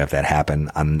 I don't know if that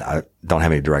happened. I don't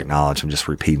have any direct knowledge. I'm just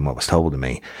repeating what was told to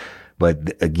me.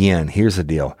 But again, here's the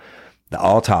deal. The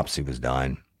autopsy was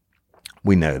done.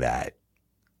 We know that.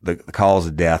 The cause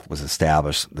of death was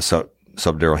established, the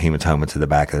subdural hematoma to the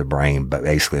back of the brain, but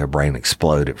basically her brain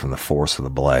exploded from the force of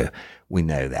the blow. We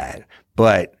know that.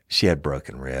 But she had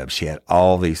broken ribs. She had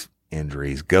all these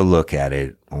injuries. Go look at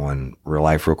it on Real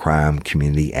Life, Real Crime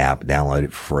community app. Download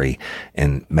it for free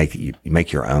and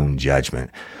make your own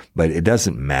judgment. But it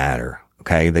doesn't matter.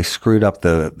 Okay. They screwed up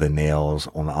the nails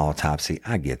on the autopsy.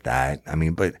 I get that. I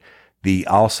mean, but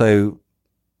also,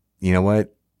 you know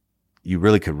what? You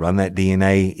really could run that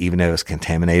DNA, even though it's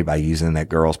contaminated by using that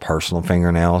girl's personal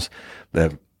fingernails,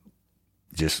 but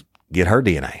just get her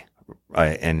DNA.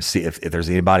 And see if there's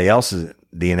anybody else's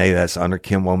DNA that's under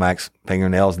Kim Womack's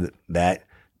fingernails that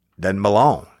doesn't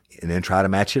belong, and then try to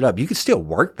match it up. You could still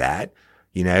work that,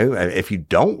 if you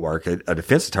don't work it, a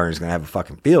defense attorney is going to have a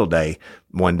fucking field day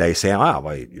one day saying, oh,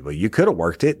 well, you could have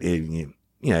worked it. You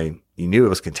knew it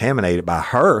was contaminated by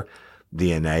her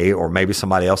DNA or maybe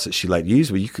somebody else that she let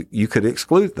use, but you could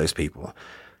exclude those people.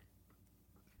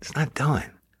 It's not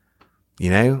done,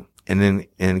 and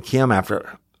then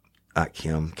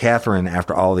Catherine,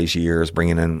 after all these years,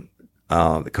 bringing in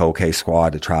the cold case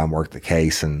squad to try and work the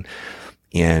case, and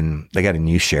they got a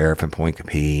new sheriff in Point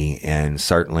Capee, and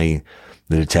certainly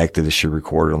the detective that she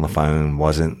recorded on the phone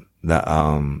wasn't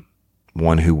the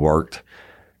one who worked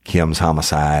Kim's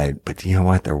homicide. But you know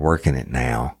what? They're working it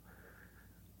now.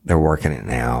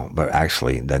 But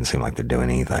actually, it doesn't seem like they're doing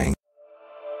anything.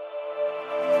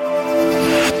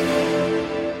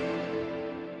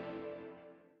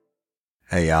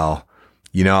 Hey, y'all.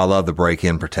 I love the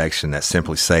break-in protection that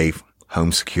Simply Safe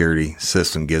home security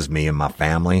system gives me and my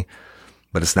family,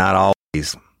 but it's not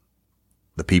always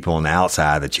the people on the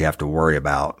outside that you have to worry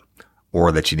about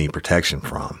or that you need protection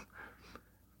from.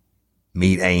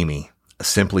 Meet Amy, a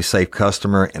Simply Safe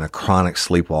customer and a chronic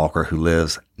sleepwalker who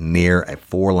lives near a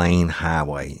 4-lane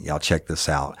highway. Y'all check this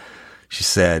out. She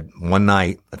said one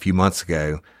night a few months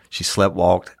ago, she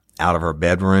sleepwalked out of her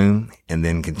bedroom and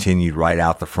then continued right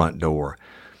out the front door.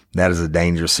 That is a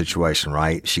dangerous situation,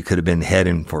 right? She could have been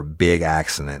heading for a big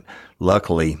accident.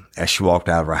 Luckily, as she walked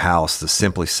out of her house, the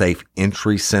Simply Safe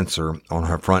entry sensor on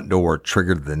her front door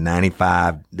triggered the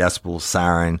 95 decibel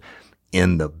siren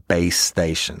in the base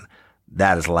station.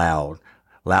 That is loud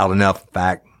enough, in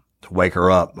fact, to wake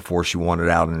her up before she wandered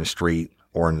out in the street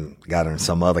or got in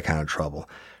some other kind of trouble.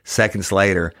 Seconds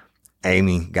later,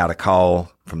 Amy got a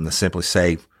call from the Simply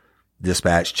Safe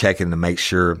dispatch checking to make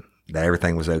sure that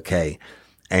everything was okay.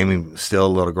 Amy was still a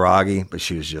little groggy, but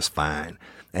she was just fine.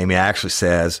 Amy actually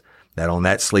says that on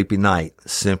that sleepy night,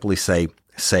 Simply Safe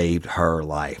saved her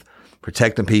life.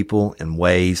 Protecting people in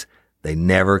ways they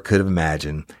never could have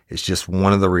imagined is just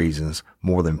one of the reasons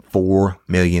more than 4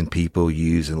 million people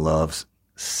use and love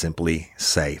Simply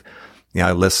Safe.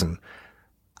 Listen,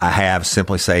 I have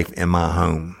Simply Safe in my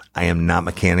home. I am not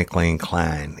mechanically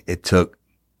inclined. It took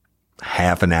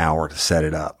half an hour to set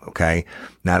it up. Okay.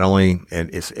 Not only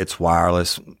it's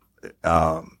wireless.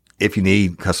 If you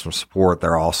need customer support,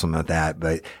 they're awesome at that,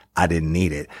 but I didn't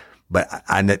need it. But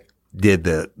I did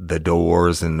the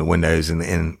doors and the windows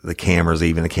and the cameras,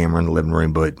 even the camera in the living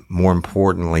room. But more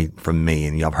importantly for me,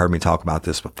 and y'all have heard me talk about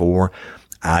this before,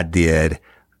 I did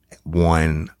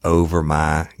one over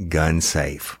my gun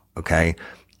safe. Okay.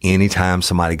 Anytime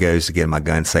somebody goes to get my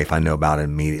gun safe, I know about it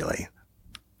immediately.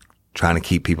 Trying to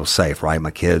keep people safe, right?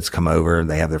 My kids come over,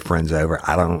 they have their friends over.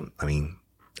 I don't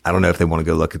know if they want to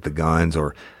go look at the guns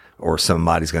or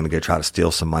somebody's going to go try to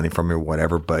steal some money from me or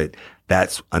whatever, but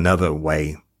that's another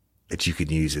way that you can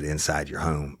use it inside your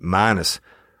home, minus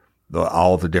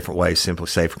all the different ways Simply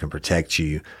Safe can protect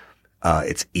you.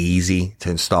 It's easy to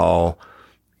install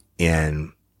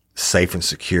and safe and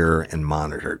secure and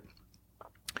monitored.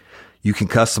 You can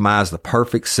customize the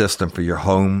perfect system for your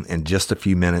home in just a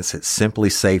few minutes at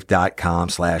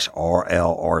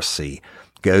simplysafe.com/RLRC.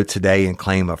 Go today and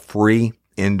claim a free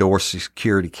indoor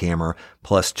security camera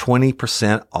plus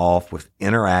 20% off with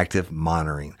interactive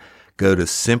monitoring. go to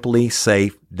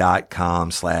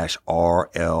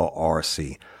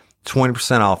simplysafe.com/RLRC.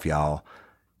 20% off, y'all.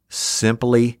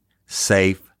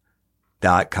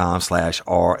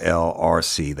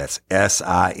 simplysafe.com/RLRC. That's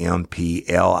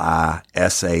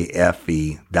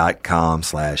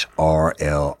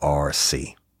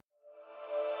SIMPLISAFE.com/RLRC.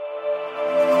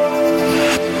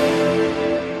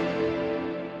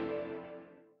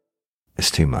 It's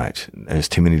too much. There's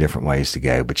too many different ways to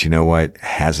go. But you know what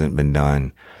hasn't been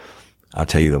done? I'll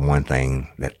tell you the one thing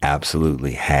that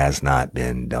absolutely has not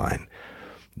been done.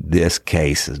 This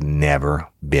case has never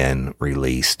been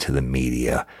released to the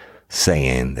media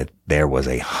saying that there was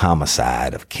a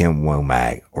homicide of Kim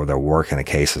Womack, or they're working the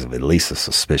cases of at least a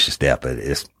suspicious death. But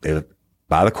it's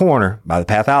by the coroner, by the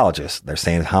pathologist, they're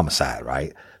saying it's homicide,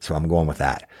 right? So I'm going with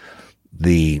that.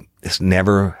 It's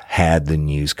never had the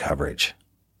news coverage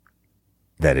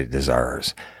that it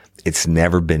deserves. It's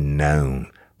never been known,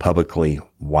 publicly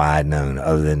wide known,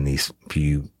 other than these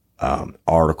few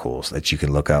articles that you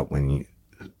can look up when you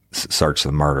search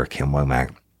the murder of Kim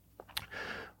Womack.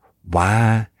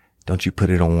 Why don't you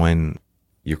put it on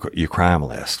your crime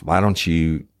list? Why don't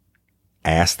you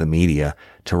ask the media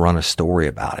to run a story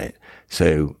about it?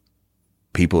 So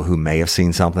people who may have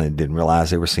seen something and didn't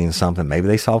realize they were seeing something, maybe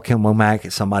they saw Kim Womack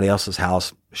at somebody else's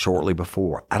house shortly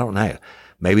before. I don't know.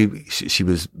 Maybe she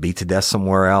was beat to death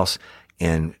somewhere else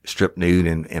and stripped nude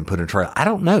and put in a trailer. I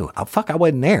don't know. I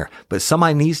wasn't there. But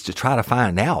somebody needs to try to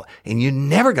find out. And you're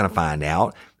never going to find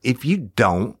out if you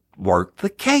don't work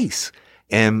the case.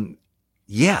 And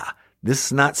yeah, this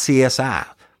is not CSI.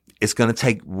 It's going to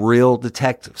take real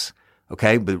detectives,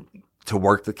 okay, but to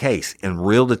work the case. And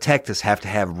real detectives have to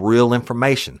have real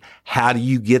information. How do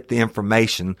you get the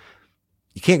information?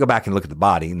 You can't go back and look at the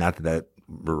body. Not that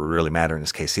really matter in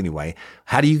this case anyway.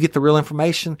 How do you get the real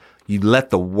information? You let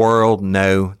the world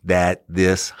know that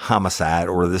this homicide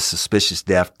or this suspicious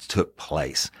death took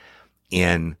place.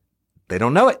 And they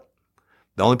don't know it.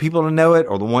 The only people to know it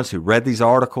are the ones who read these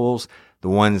articles, the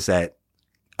ones that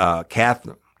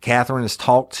Catherine has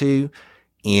talked to,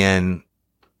 and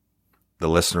the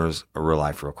listeners of Real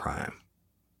Life, Real Crime.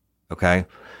 Okay?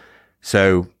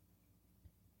 So,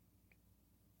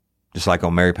 just like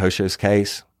on Mary Pocho's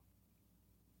case,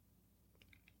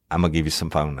 I'm going to give you some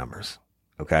phone numbers,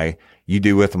 okay? You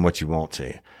do with them what you want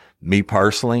to. Me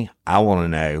personally, I want to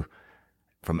know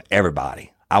from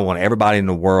everybody. I want everybody in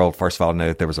the world, first of all, to know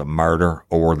that there was a murder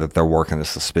or that they're working a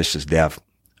suspicious death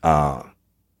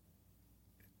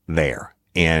there.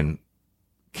 And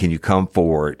can you come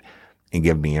forward and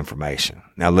give me information?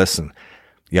 Now, listen,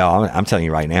 y'all, I'm telling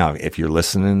you right now, if you're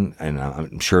listening, and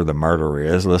I'm sure the murderer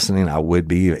is listening, I would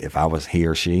be if I was he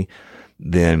or she,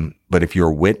 then, but if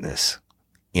you're a witness,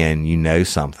 and you know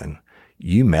something,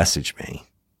 you message me,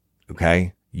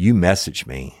 okay? You message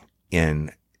me, and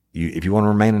if you want to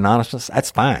remain anonymous,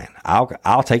 that's fine.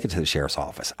 I'll take it to the sheriff's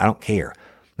office. I don't care.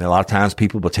 And a lot of times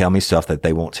people will tell me stuff that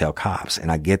they won't tell cops, and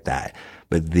I get that.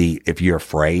 But if you're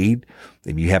afraid,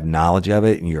 if you have knowledge of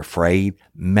it and you're afraid,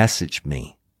 message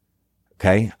me,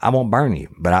 okay? I won't burn you,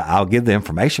 but I'll give the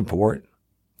information for it.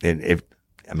 And if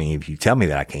you tell me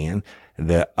that I can,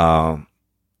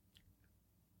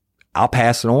 I'll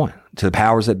pass it on to the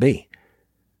powers that be.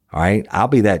 All right. I'll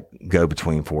be that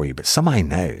go-between for you, but somebody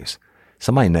knows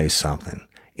something.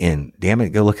 And damn it,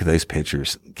 go look at those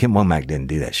pictures. Kim Womack didn't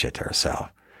do that shit to herself.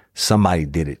 Somebody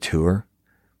did it to her.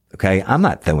 Okay. I'm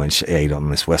not throwing shade on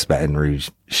this West Baton Rouge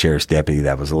sheriff's deputy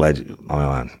that was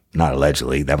not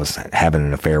allegedly, that was having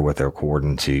an affair with her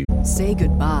according to. Say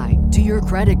goodbye to your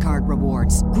credit card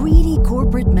rewards. Greedy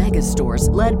corporate mega stores,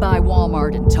 led by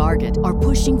Walmart and Target, are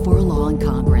pushing for a law in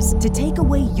Congress to take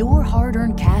away your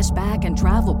hard-earned cash back and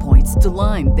travel points to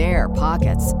line their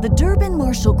pockets. The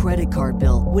Durbin-Marshall credit card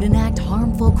bill would enact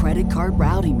harmful credit card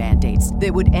routing mandates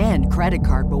that would end credit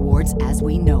card rewards as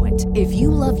we know it. If you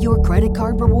love your credit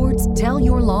card rewards, tell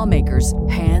your lawmakers,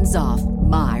 hands off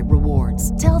my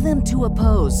rewards. Tell them to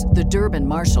oppose the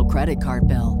Durbin-Marshall credit card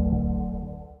bill.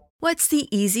 What's the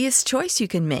easiest choice you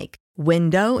can make?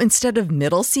 Window instead of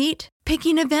middle seat?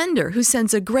 Picking a vendor who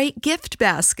sends a great gift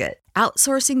basket?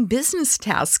 Outsourcing business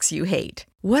tasks you hate?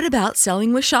 What about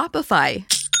selling with Shopify?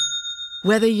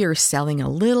 Whether you're selling a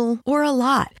little or a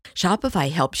lot,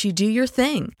 Shopify helps you do your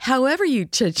thing, however you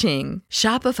cha-ching.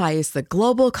 Shopify is the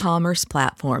global commerce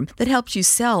platform that helps you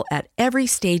sell at every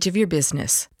stage of your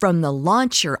business. From the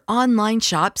launch your online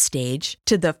shop stage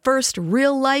to the first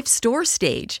real-life store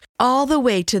stage, all the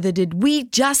way to the did we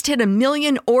just hit 1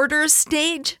 million orders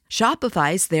stage.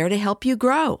 Shopify's there to help you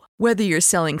grow. Whether you're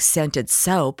selling scented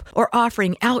soap or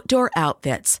offering outdoor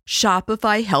outfits,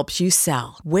 Shopify helps you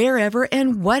sell. Wherever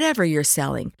and whatever you're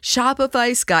selling,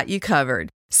 Shopify's got you covered.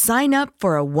 Sign up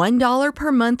for a $1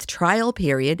 per month trial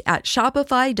period at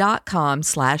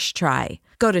shopify.com/try.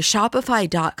 Go to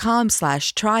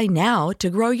shopify.com/try now to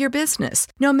grow your business,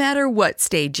 no matter what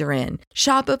stage you're in.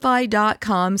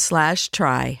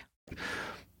 Shopify.com/try.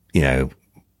 You know,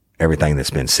 everything that's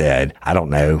been said, I don't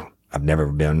know. I've never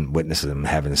been witness to them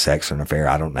having sex or an affair.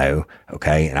 I don't know.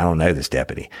 Okay. And I don't know this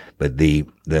deputy, but the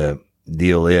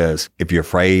deal is, if you're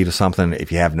afraid of something,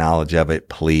 if you have knowledge of it,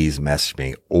 please message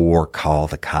me or call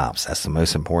the cops. That's the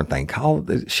most important thing. Call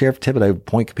the Sheriff Thibodeau,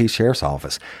 Point Capiz Sheriff's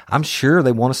Office. I'm sure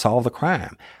they want to solve the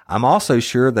crime. I'm also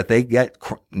sure that they get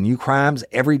new crimes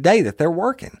every day that they're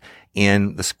working,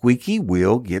 and the squeaky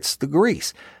wheel gets the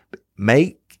grease.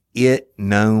 Make it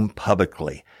known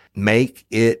publicly. Make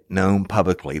it known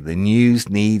publicly. The news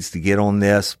needs to get on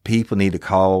this. People need to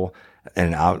call,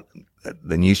 and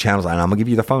the news channels, and I'm going to give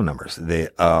you the phone numbers.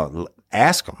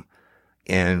 Ask them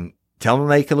and tell them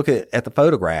they can look at the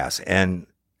photographs and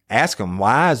ask them,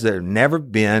 why has there never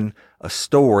been a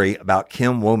story about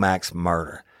Kim Womack's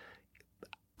murder?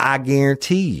 I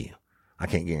guarantee you, I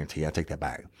can't guarantee, I take that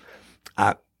back.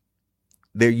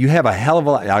 You have a hell of a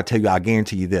lot, I'll tell you, I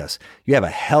guarantee you this, you have a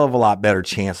hell of a lot better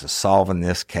chance of solving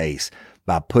this case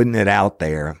by putting it out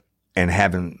there and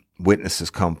having witnesses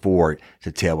come forward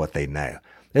to tell what they know.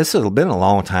 This has been a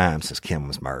long time since Kim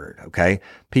was murdered, okay?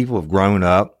 People have grown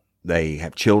up. They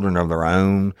have children of their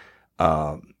own.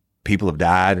 People have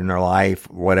died in their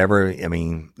life, whatever. I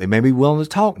mean, they may be willing to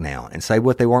talk now and say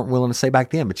what they weren't willing to say back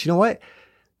then. But you know what?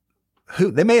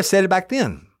 They may have said it back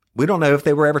then. We don't know if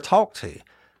they were ever talked to.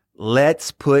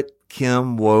 Let's put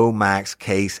Kim Womack's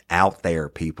case out there,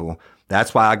 people.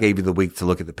 That's why I gave you the week to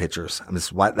look at the pictures.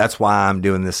 That's why I'm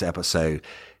doing this episode.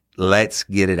 Let's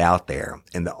get it out there.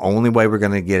 And the only way we're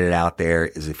going to get it out there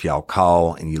is if y'all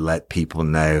call and you let people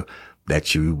know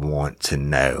that you want to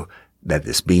know that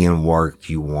it's being worked.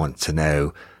 You want to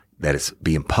know that it's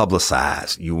being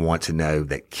publicized. You want to know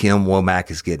that Kim Womack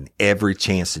is getting every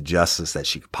chance of justice that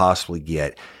she could possibly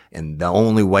get. And the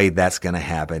only way that's going to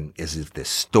happen is if this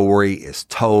story is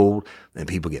told and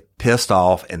people get pissed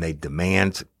off and they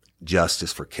demand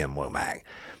justice for Kim Womack.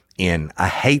 And I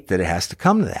hate that it has to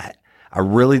come to that. I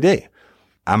really do.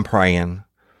 I'm praying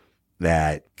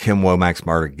that Kim Womack's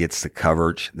murder gets the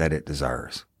coverage that it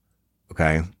deserves.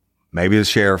 Okay. Maybe the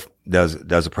sheriff does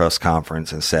a press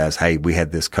conference and says, hey, we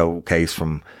had this cold case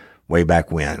from way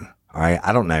back when. All right.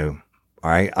 I don't know.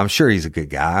 All right. I'm sure he's a good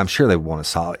guy. I'm sure they want to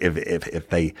solve it. If it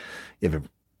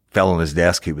fell on his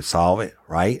desk, he would solve it.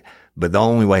 Right. But the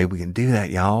only way we can do that,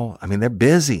 y'all, I mean, they're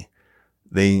busy.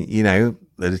 The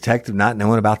detective not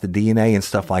knowing about the DNA and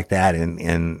stuff like that,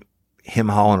 and him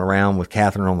hauling around with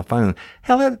Catherine on the phone.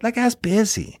 Hell, that guy's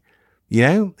busy. You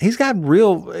know, he's got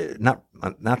real, not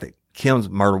that Kim's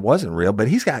murder wasn't real, but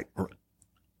he's got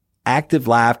active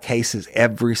live cases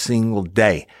every single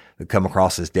day that come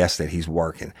across his desk that he's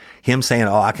working. Him saying,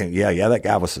 that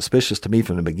guy was suspicious to me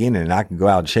from the beginning and I can go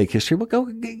out and shake history.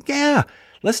 Well,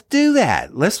 let's do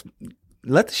that. Let's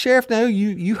let the sheriff know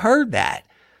you heard that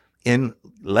and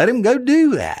let him go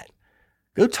do that.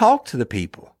 Go talk to the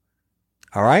people.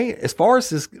 All right. As far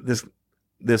as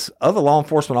this other law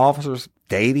enforcement officers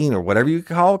dating or whatever you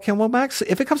call Kim Womack,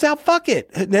 if it comes out, fuck it.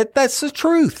 That's the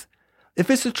truth. If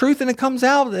it's the truth and it comes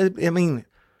out, I mean,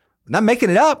 I'm not making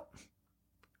it up.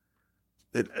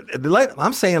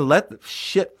 I'm saying let the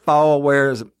shit fall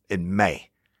where it may.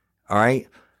 All right.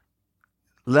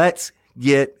 Let's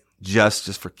get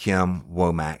justice for Kim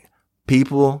Womack.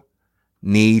 People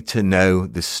need to know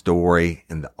the story,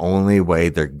 and the only way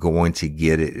they're going to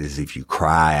get it is if you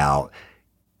cry out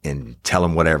and tell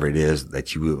them whatever it is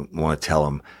that you want to tell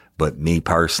them. But me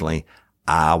personally,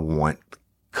 I want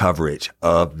coverage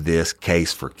of this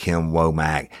case for Kim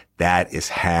Womack. That is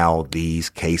how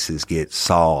these cases get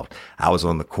solved. I was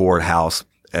on the courthouse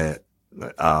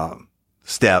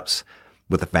steps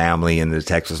with the family and the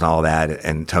detectives and all that,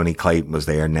 and Tony Clayton was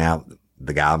there. Now,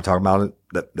 the guy I'm talking about,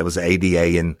 that was the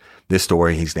ADA in this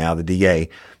story, he's now the DA,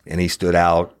 and he stood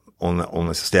out on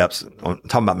the steps talking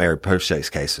about Mary Poche's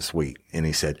case this week. And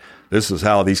he said, this is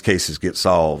how these cases get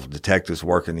solved. Detectives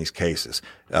work in these cases.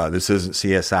 This isn't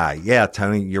CSI. Yeah,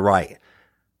 Tony, you're right.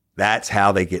 That's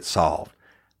how they get solved.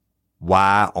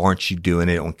 Why aren't you doing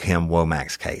it on Kim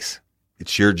Womack's case?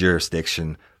 It's your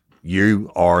jurisdiction.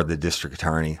 You are the district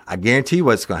attorney. I guarantee you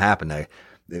what's going to happen though.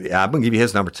 I'm going to give you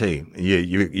his number too.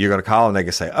 You're going to call and they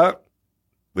can say, oh,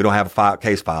 we don't have a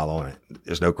case file on it.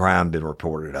 There's no crime been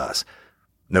reported to us.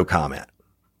 No comment.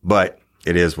 But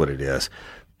it is what it is.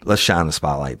 Let's shine the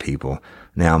spotlight, people.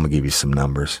 Now I'm going to give you some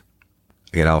numbers.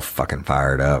 I get all fucking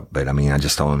fired up, but I mean, I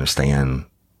just don't understand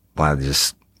why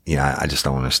I just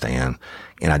don't understand.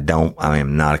 And I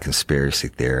am not a conspiracy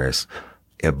theorist,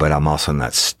 but I'm also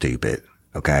not stupid.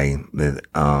 Okay.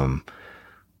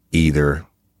 Either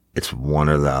it's one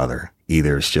or the other.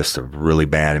 Either it's just a really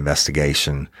bad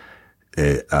investigation.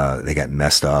 They got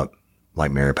messed up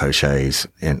like Mary Poche's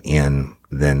and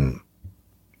then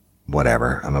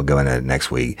whatever. I'm going to go into it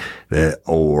next week.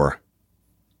 Or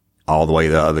all the way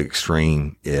to the other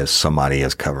extreme is somebody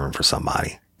is covering for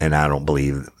somebody. And I don't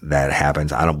believe that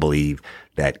happens. I don't believe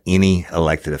that any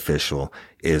elected official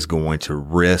is going to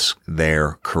risk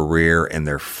their career and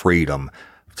their freedom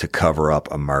to cover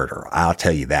up a murder. I'll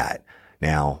tell you that.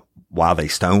 Now, why they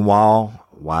stonewall,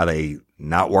 why they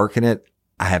not working it,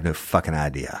 I have no fucking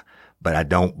idea. But I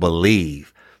don't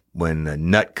believe when the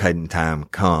nut cutting time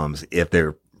comes, if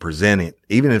they're presenting,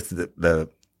 even if the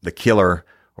killer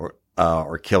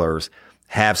or killers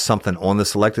have something on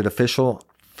this elected official,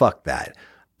 fuck that.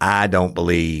 I don't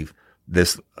believe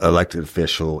this elected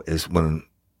official is, when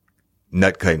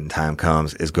nut cutting time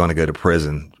comes, is going to go to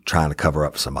prison trying to cover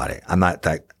up somebody. I'm not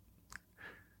that,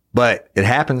 but it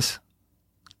happens.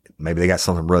 Maybe they got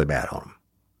something really bad on them,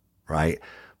 right?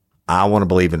 I want to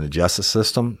believe in the justice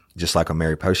system, just like on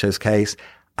Mary Poche's case.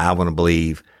 I want to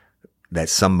believe that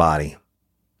somebody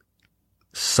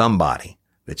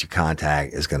that you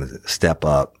contact is going to step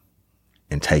up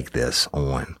and take this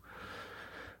on.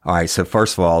 All right. So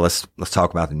first of all, let's talk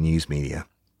about the news media.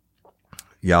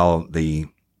 Y'all, the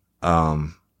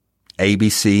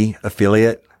ABC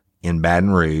affiliate in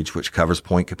Baton Rouge, which covers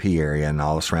Point Capee area and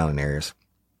all the surrounding areas.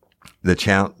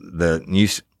 The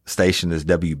news station is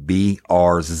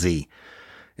WBRZ,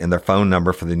 and their phone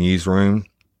number for the newsroom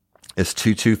is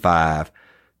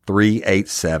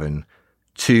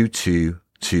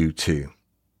 225-387-2222.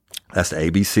 That's the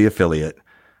ABC affiliate.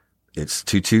 It's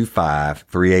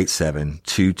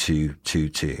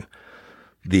 225-387-2222.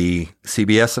 The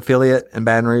CBS affiliate in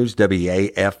Baton Rouge,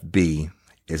 WAFB,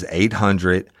 is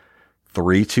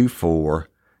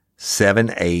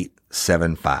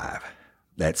 800-324-7875.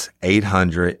 That's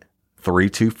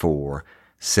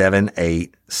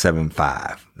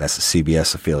 800-324-7875. That's the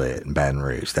CBS affiliate in Baton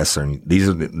Rouge. These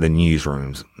are the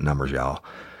newsrooms numbers, y'all.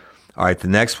 All right. The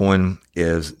next one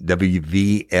is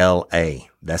WVLA.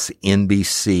 That's the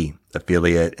NBC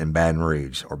affiliate in Baton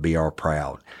Rouge, or BR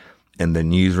Proud. And the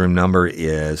newsroom number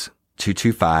is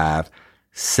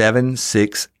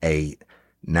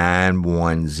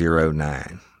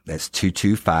 225-768-9109. That's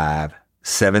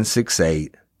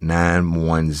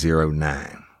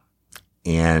 225-768-9109.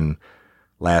 And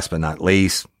last but not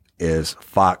least is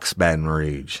Fox Baton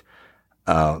Rouge.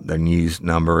 Their news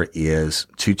number is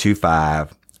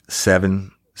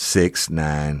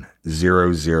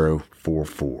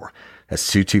 225-769-0044.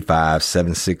 That's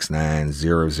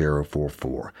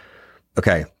 225-769-0044.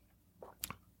 Okay.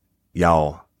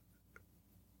 Y'all,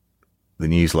 the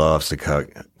news loves to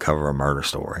cover a murder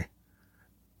story.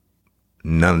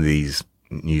 None of these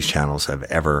news channels have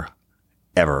ever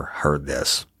heard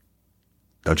this.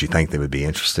 Don't you think they would be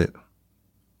interested?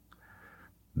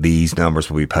 These numbers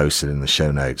will be posted in the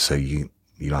show notes, so you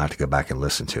don't have to go back and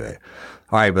listen to it.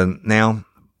 All right, but now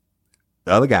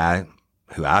the other guy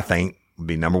who I think would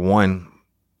be number one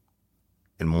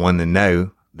and one to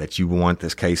know that you want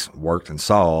this case worked and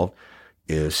solved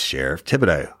is Sheriff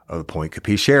Thibodeau of the Point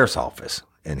Capee Sheriff's Office.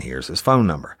 And here's his phone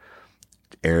number.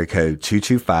 Area code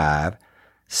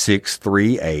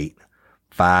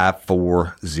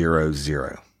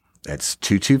 225-638-5400. That's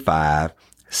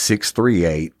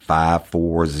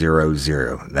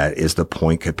 225-638-5400. That is the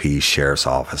Point Capee Sheriff's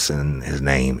Office, and his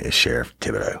name is Sheriff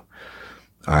Thibodeau.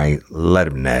 All right, let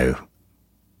him know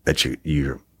that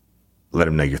let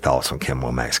him know your thoughts on Kim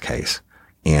Womack's case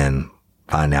and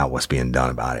find out what's being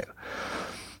done about it.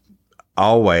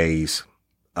 Always,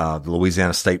 the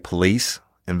Louisiana State Police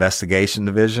Investigation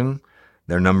Division,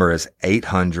 their number is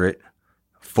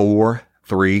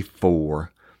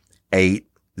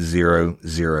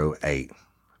 800-434-8008.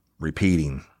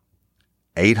 Repeating,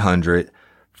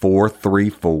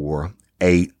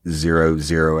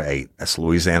 800-434-8008. That's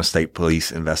Louisiana State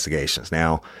Police Investigations.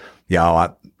 Now,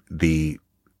 y'all,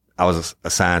 I was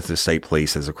assigned to the state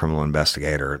police as a criminal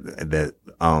investigator. That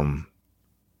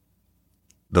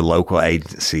the local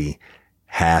agency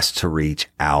has to reach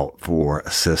out for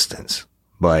assistance,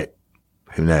 but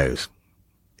who knows?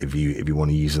 If you want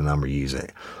to use the number, use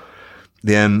it.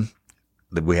 Then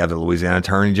we have the Louisiana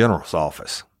Attorney General's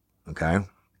office. Okay.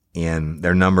 And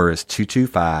their number is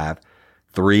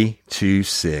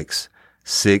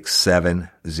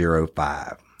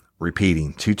 225-326-6705.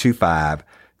 Repeating,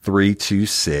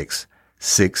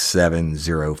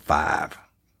 225-326-6705.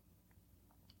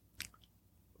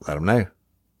 Let them know.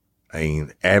 I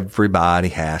mean, everybody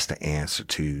has to answer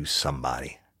to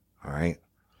somebody. All right.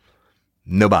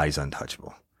 Nobody's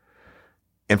untouchable.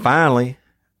 And finally,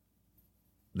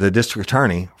 the district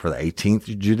attorney for the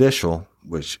 18th Judicial,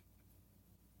 which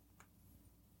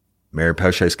Mary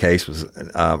Poche's case was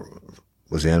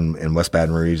in West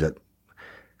Baton Rouge. That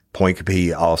Point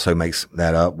Coupee also makes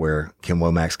that up where Kim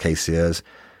Womack's case is.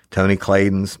 Tony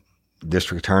Clayton's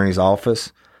district attorney's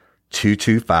office,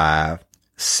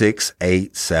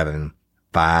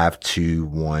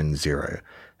 225-687-5210.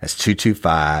 That's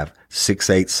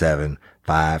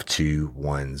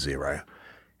 225-687-5210.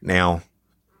 Now,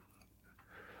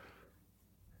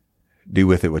 do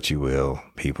with it what you will,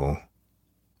 people.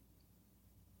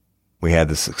 We had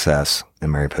the success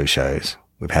in Mary Poche's.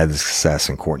 We've had the success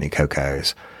in Courtney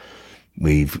Coco's.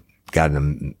 We've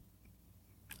gotten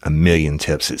a million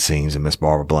tips, it seems, in Miss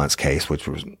Barbara Blunt's case, which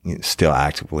was still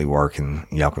actively working.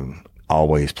 Y'all can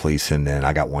always please send in.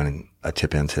 I got a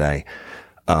tip in today.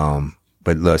 But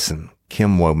listen,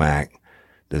 Kim Womack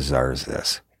deserves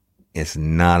this. It's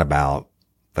not about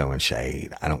throwing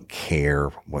shade. I don't care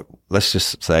what, let's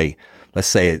say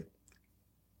that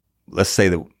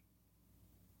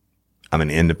I'm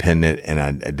an independent and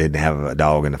I didn't have a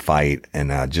dog in the fight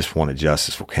and I just wanted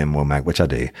justice for Kim Womack, which I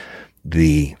do.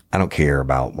 I don't care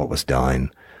about what was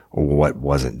done or what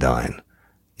wasn't done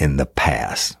in the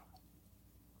past.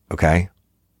 Okay?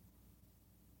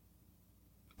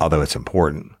 Although it's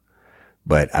important,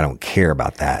 but I don't care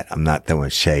about that. I'm not throwing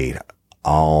shade.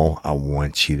 All I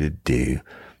want you to do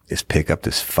is pick up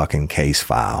this fucking case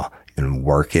file and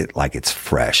work it like it's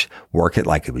fresh. Work it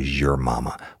like it was your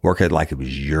mama. Work it like it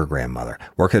was your grandmother.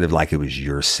 Work it like it was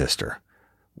your sister.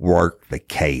 Work the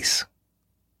case.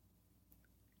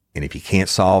 And if you can't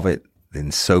solve it,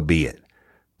 then so be it.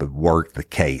 But work the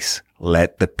case.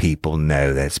 Let the people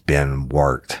know that it's been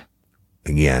worked.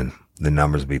 Again, the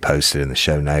numbers will be posted in the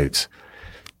show notes.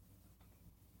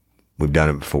 We've done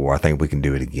it before. I think we can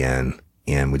do it again.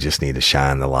 And we just need to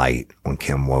shine the light on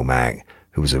Kim Womack,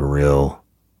 who was a real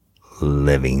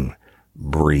living,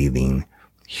 breathing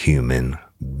human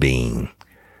being.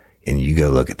 And you go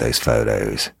look at those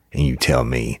photos and you tell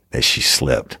me that she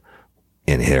slipped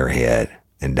and hit her head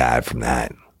and died from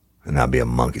that. And I'll be a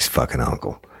monkey's fucking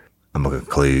uncle. I'm going to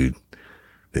conclude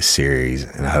this series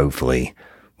and hopefully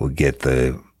we'll get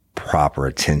the proper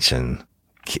attention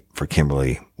for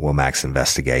Kimberly Womack's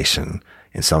investigation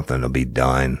and something will be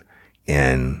done.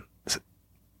 And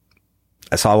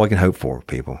that's all we can hope for,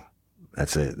 people.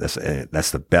 That's it.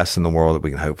 That's the best in the world that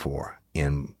we can hope for.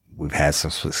 And we've had some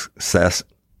success.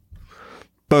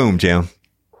 Boom, Jim.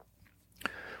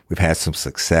 We've had some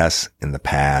success in the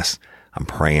past. I'm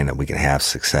praying that we can have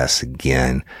success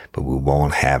again, but we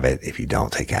won't have it if you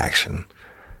don't take action.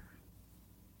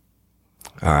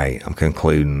 All right. I'm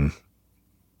concluding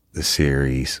the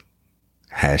series.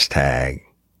 Hashtag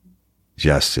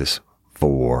justice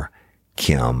for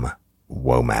Kim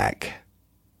Womack.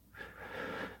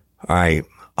 All right.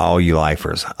 All you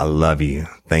lifers, I love you.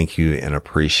 Thank you and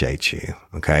appreciate you.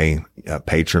 Okay.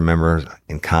 Patron members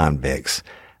and convicts.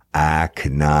 I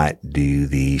could not do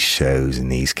these shows in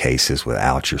these cases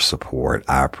without your support.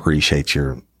 I appreciate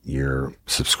your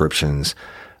subscriptions.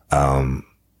 I'm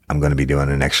going to be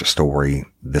doing an extra story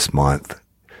this month,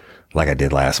 like I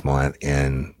did last month.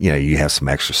 And, you have some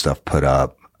extra stuff put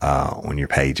up, on your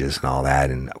pages and all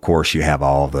that. And of course you have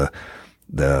all the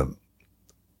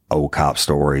old cop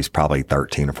stories, probably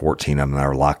 13 or 14 of them that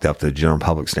are locked up that the general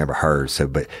public's never heard. So,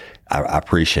 but I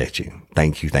appreciate you.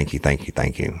 Thank you. Thank you. Thank you.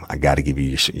 Thank you. I got to give you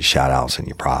your shout outs and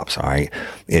your props. All right.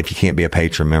 If you can't be a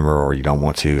patron member or you don't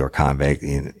want to, or convict,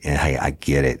 and hey, I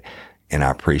get it. And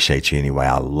I appreciate you anyway.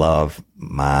 I love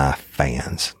my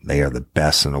fans. They are the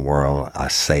best in the world. I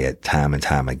say it time and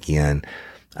time again.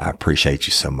 I appreciate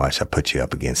you so much. I put you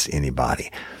up against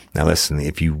anybody. Now listen,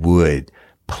 if you would,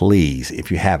 please, if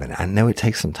you haven't, I know it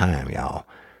takes some time, y'all,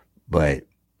 but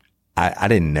I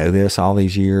didn't know this all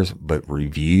these years, but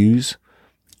reviews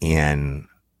and,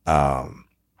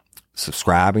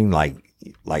 subscribing, like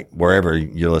wherever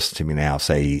you're listening to me now,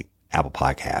 say Apple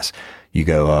Podcasts, you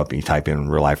go up and you type in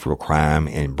Real Life, Real Crime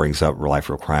and it brings up Real Life,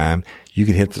 Real Crime. You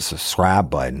can hit the subscribe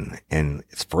button and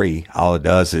it's free. All it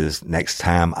does is next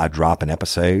time I drop an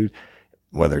episode,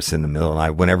 whether it's in the middle of the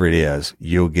night, whenever it is,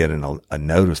 you'll get a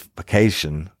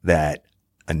notification that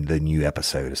the new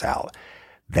episode is out.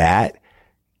 That,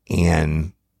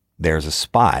 and there's a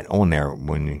spot on there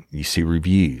when you see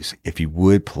reviews. If you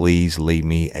would please leave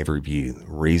me a review. The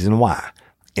reason why,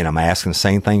 and I'm asking the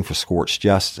same thing for Scorched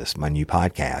Justice, my new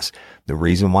podcast. The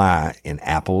reason why in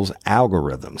Apple's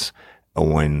algorithms,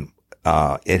 when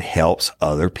it helps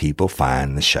other people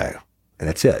find the show.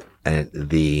 that's it. And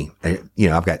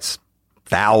I've got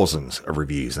thousands of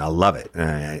reviews and I love it.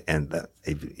 And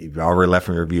if you've already left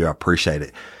me a review, I appreciate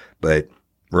it. But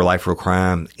Real Life, Real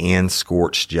Crime and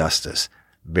Scorched Justice,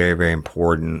 very, very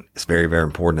important. It's very, very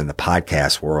important in the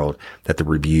podcast world that the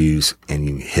reviews and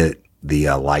you hit the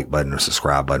like button or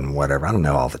subscribe button, whatever. I don't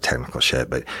know all the technical shit,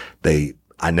 but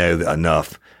I know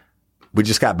enough. We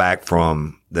just got back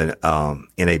from the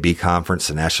NAB conference,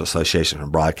 the National Association of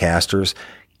Broadcasters,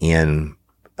 and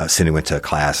Cindy went to a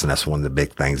class, and that's one of the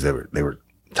big things that they were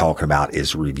talking about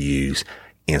is reviews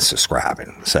and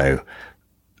subscribing. So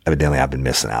evidently I've been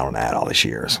missing out on that all these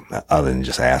years, other than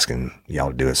just asking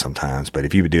y'all to do it sometimes. But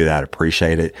if you would do that, I'd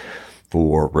appreciate it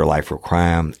for Real Life, Real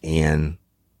Crime and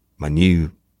my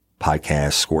new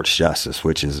podcast, Scorched Justice,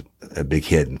 which is a big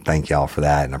hit. And thank y'all for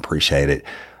that and I appreciate it.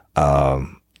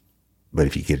 But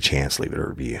if you get a chance, leave it a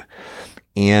review.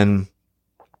 And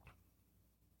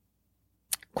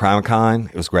CrimeCon,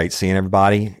 it was great seeing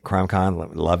everybody.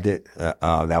 CrimeCon, loved it.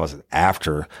 That was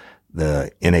after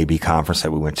the NAB conference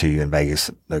that we went to in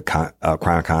Vegas. The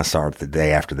CrimeCon started the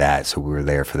day after that, so we were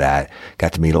there for that.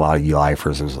 Got to meet a lot of you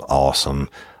lifers. It was awesome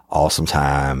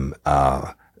time.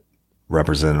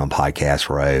 Represented on Podcast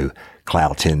Row,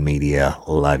 Cloud 10 Media,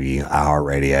 love you.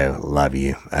 iHeartRadio, love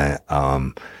you.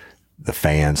 The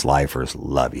fans, lifers,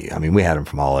 love you. I mean, we had them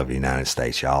from all over the United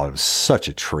States, y'all. It was such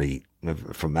a treat.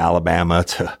 From Alabama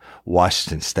to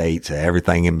Washington State to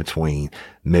everything in between,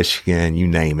 Michigan, you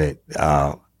name it.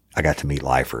 I got to meet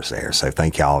lifers there. So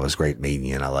thank y'all. It was great meeting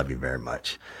you and I love you very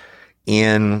much.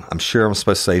 And I'm sure I'm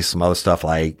supposed to say some other stuff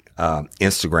like,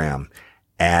 Instagram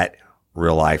at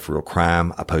Real Life, Real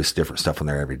Crime. I post different stuff on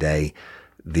there every day.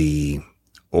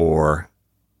 Or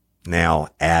now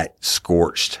at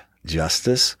Scorched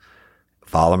Justice.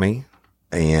 Follow me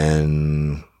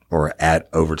or at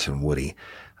Overton Woody.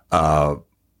 The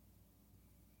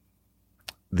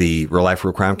Real Life,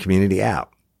 Real Crime community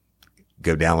app.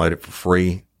 Go download it for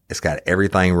free. It's got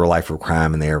everything Real Life, Real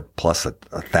Crime in there, plus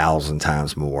 1,000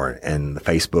 times more. And the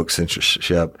Facebook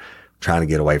censorship, trying to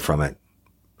get away from it.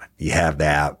 You have the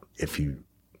app.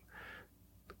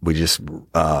 We just,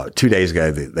 2 days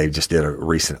ago, they just did a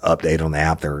recent update on the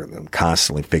app. They're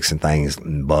constantly fixing things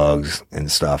and bugs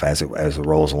and stuff as it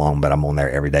rolls along, but I'm on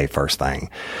there every day, first thing.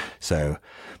 So,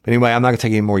 but anyway, I'm not going to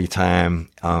take any more of your time.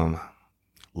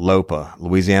 LOPA,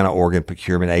 Louisiana Organ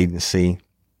Procurement Agency,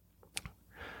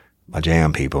 my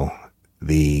jam people,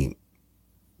 Be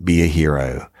a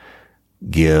Hero,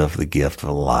 Give the Gift of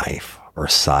Life or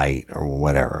Sight or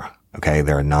whatever. Okay.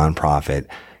 They're a nonprofit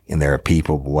and there are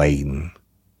people waiting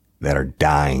that are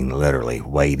dying, literally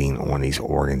waiting on these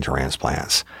organ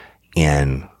transplants.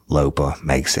 And LOPA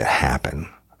makes it happen.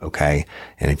 Okay.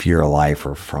 And if you're a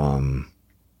lifer from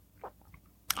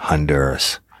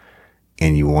Honduras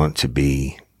and you want to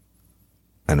be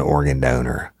an organ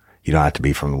donor, you don't have to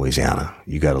be from Louisiana.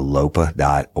 You go to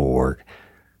lopa.org,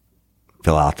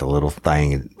 fill out the little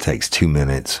thing. It takes 2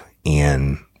 minutes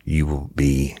and you will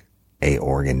be a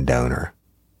organ donor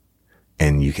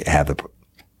and you can have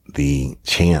the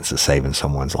chance of saving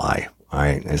someone's life. All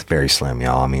right. It's very slim,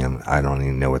 y'all. I mean, I don't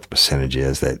even know what the percentage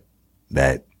is that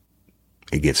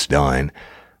it gets done,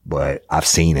 but I've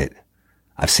seen it.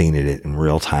 I've seen it in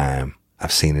real time.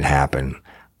 I've seen it happen.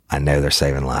 I know they're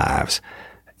saving lives.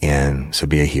 And so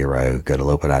be a hero. Go to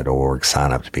lopa.org,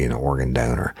 sign up to be an organ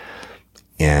donor.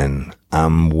 And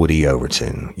I'm Woody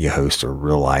Overton, your host of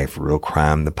Real Life, Real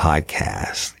Crime, the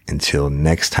podcast. Until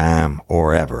next time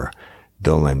or ever,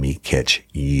 don't let me catch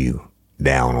you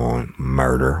down on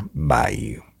Murder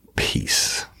Bayou.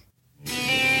 Peace.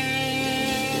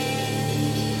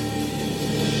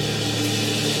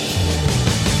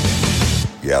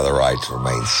 You have the right to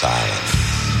remain silent.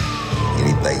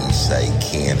 Anything you say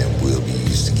can and will be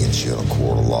used against you in a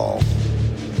court of law.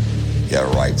 You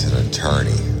have a right to an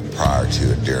attorney prior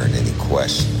to and during any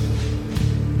question.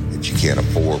 If you can't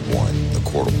afford one, the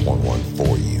court will appoint one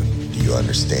for you. Do you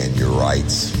understand your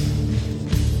rights?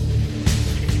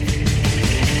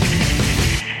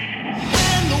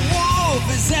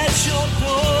 Is at your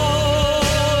door.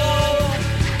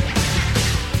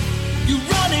 Your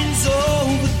running's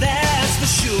over, that's for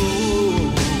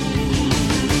sure.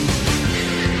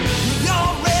 He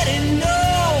already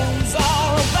knows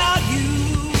all about you.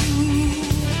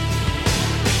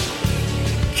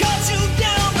 Cut you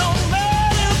down on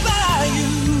Murder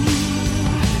Bayou.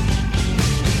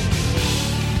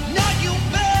 Now you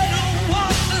better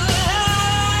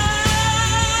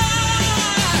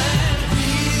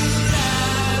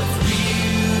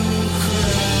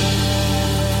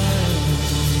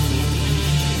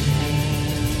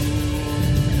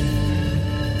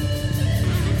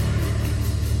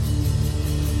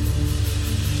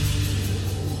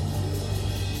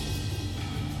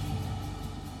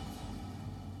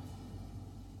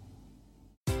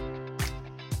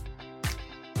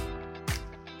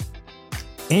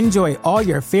Enjoy all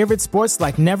your favorite sports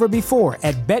like never before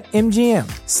at BetMGM.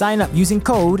 Sign up using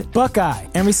code Buckeye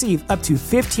and receive up to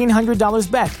 $1,500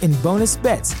 back in bonus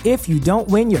bets if you don't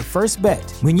win your first bet.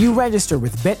 When you register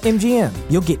with BetMGM,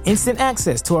 you'll get instant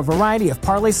access to a variety of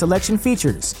parlay selection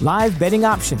features, live betting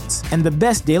options, and the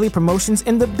best daily promotions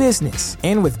in the business.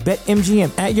 And with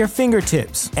BetMGM at your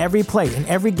fingertips, every play and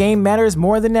every game matters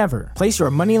more than ever. Place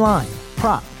your money line,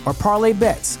 prop, or parlay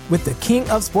bets with the king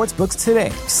of sportsbooks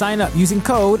today. Sign up using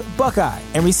code Buckeye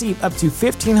and receive up to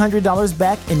 $1,500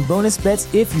 back in bonus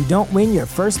bets if you don't win your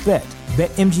first bet.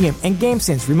 BetMGM and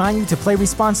GameSense remind you to play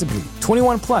responsibly.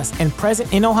 21 plus and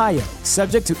present in Ohio,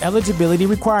 subject to eligibility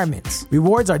requirements.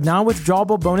 Rewards are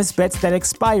non-withdrawable bonus bets that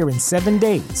expire in 7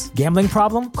 days. Gambling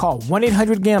problem? Call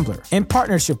 1-800-GAMBLER. In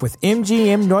partnership with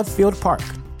MGM Northfield Park.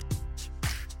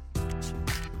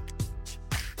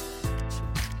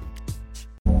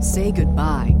 Say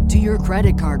goodbye to your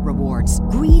credit card rewards.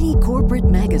 Greedy corporate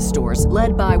mega stores,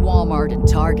 led by Walmart and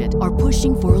Target, are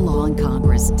pushing for a law in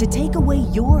Congress to take away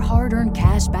your hard-earned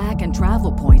cash back and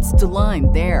travel points to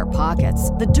line their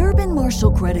pockets. The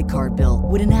Durbin-Marshall credit card bill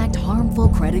would enact harmful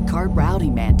credit card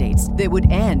routing mandates that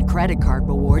would end credit card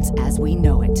rewards as we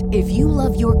know it. If you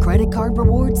love your credit card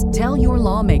rewards, tell your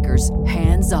lawmakers,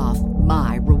 hands off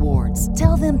my rewards.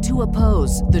 Tell them to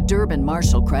oppose the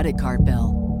Durbin-Marshall credit card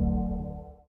bill.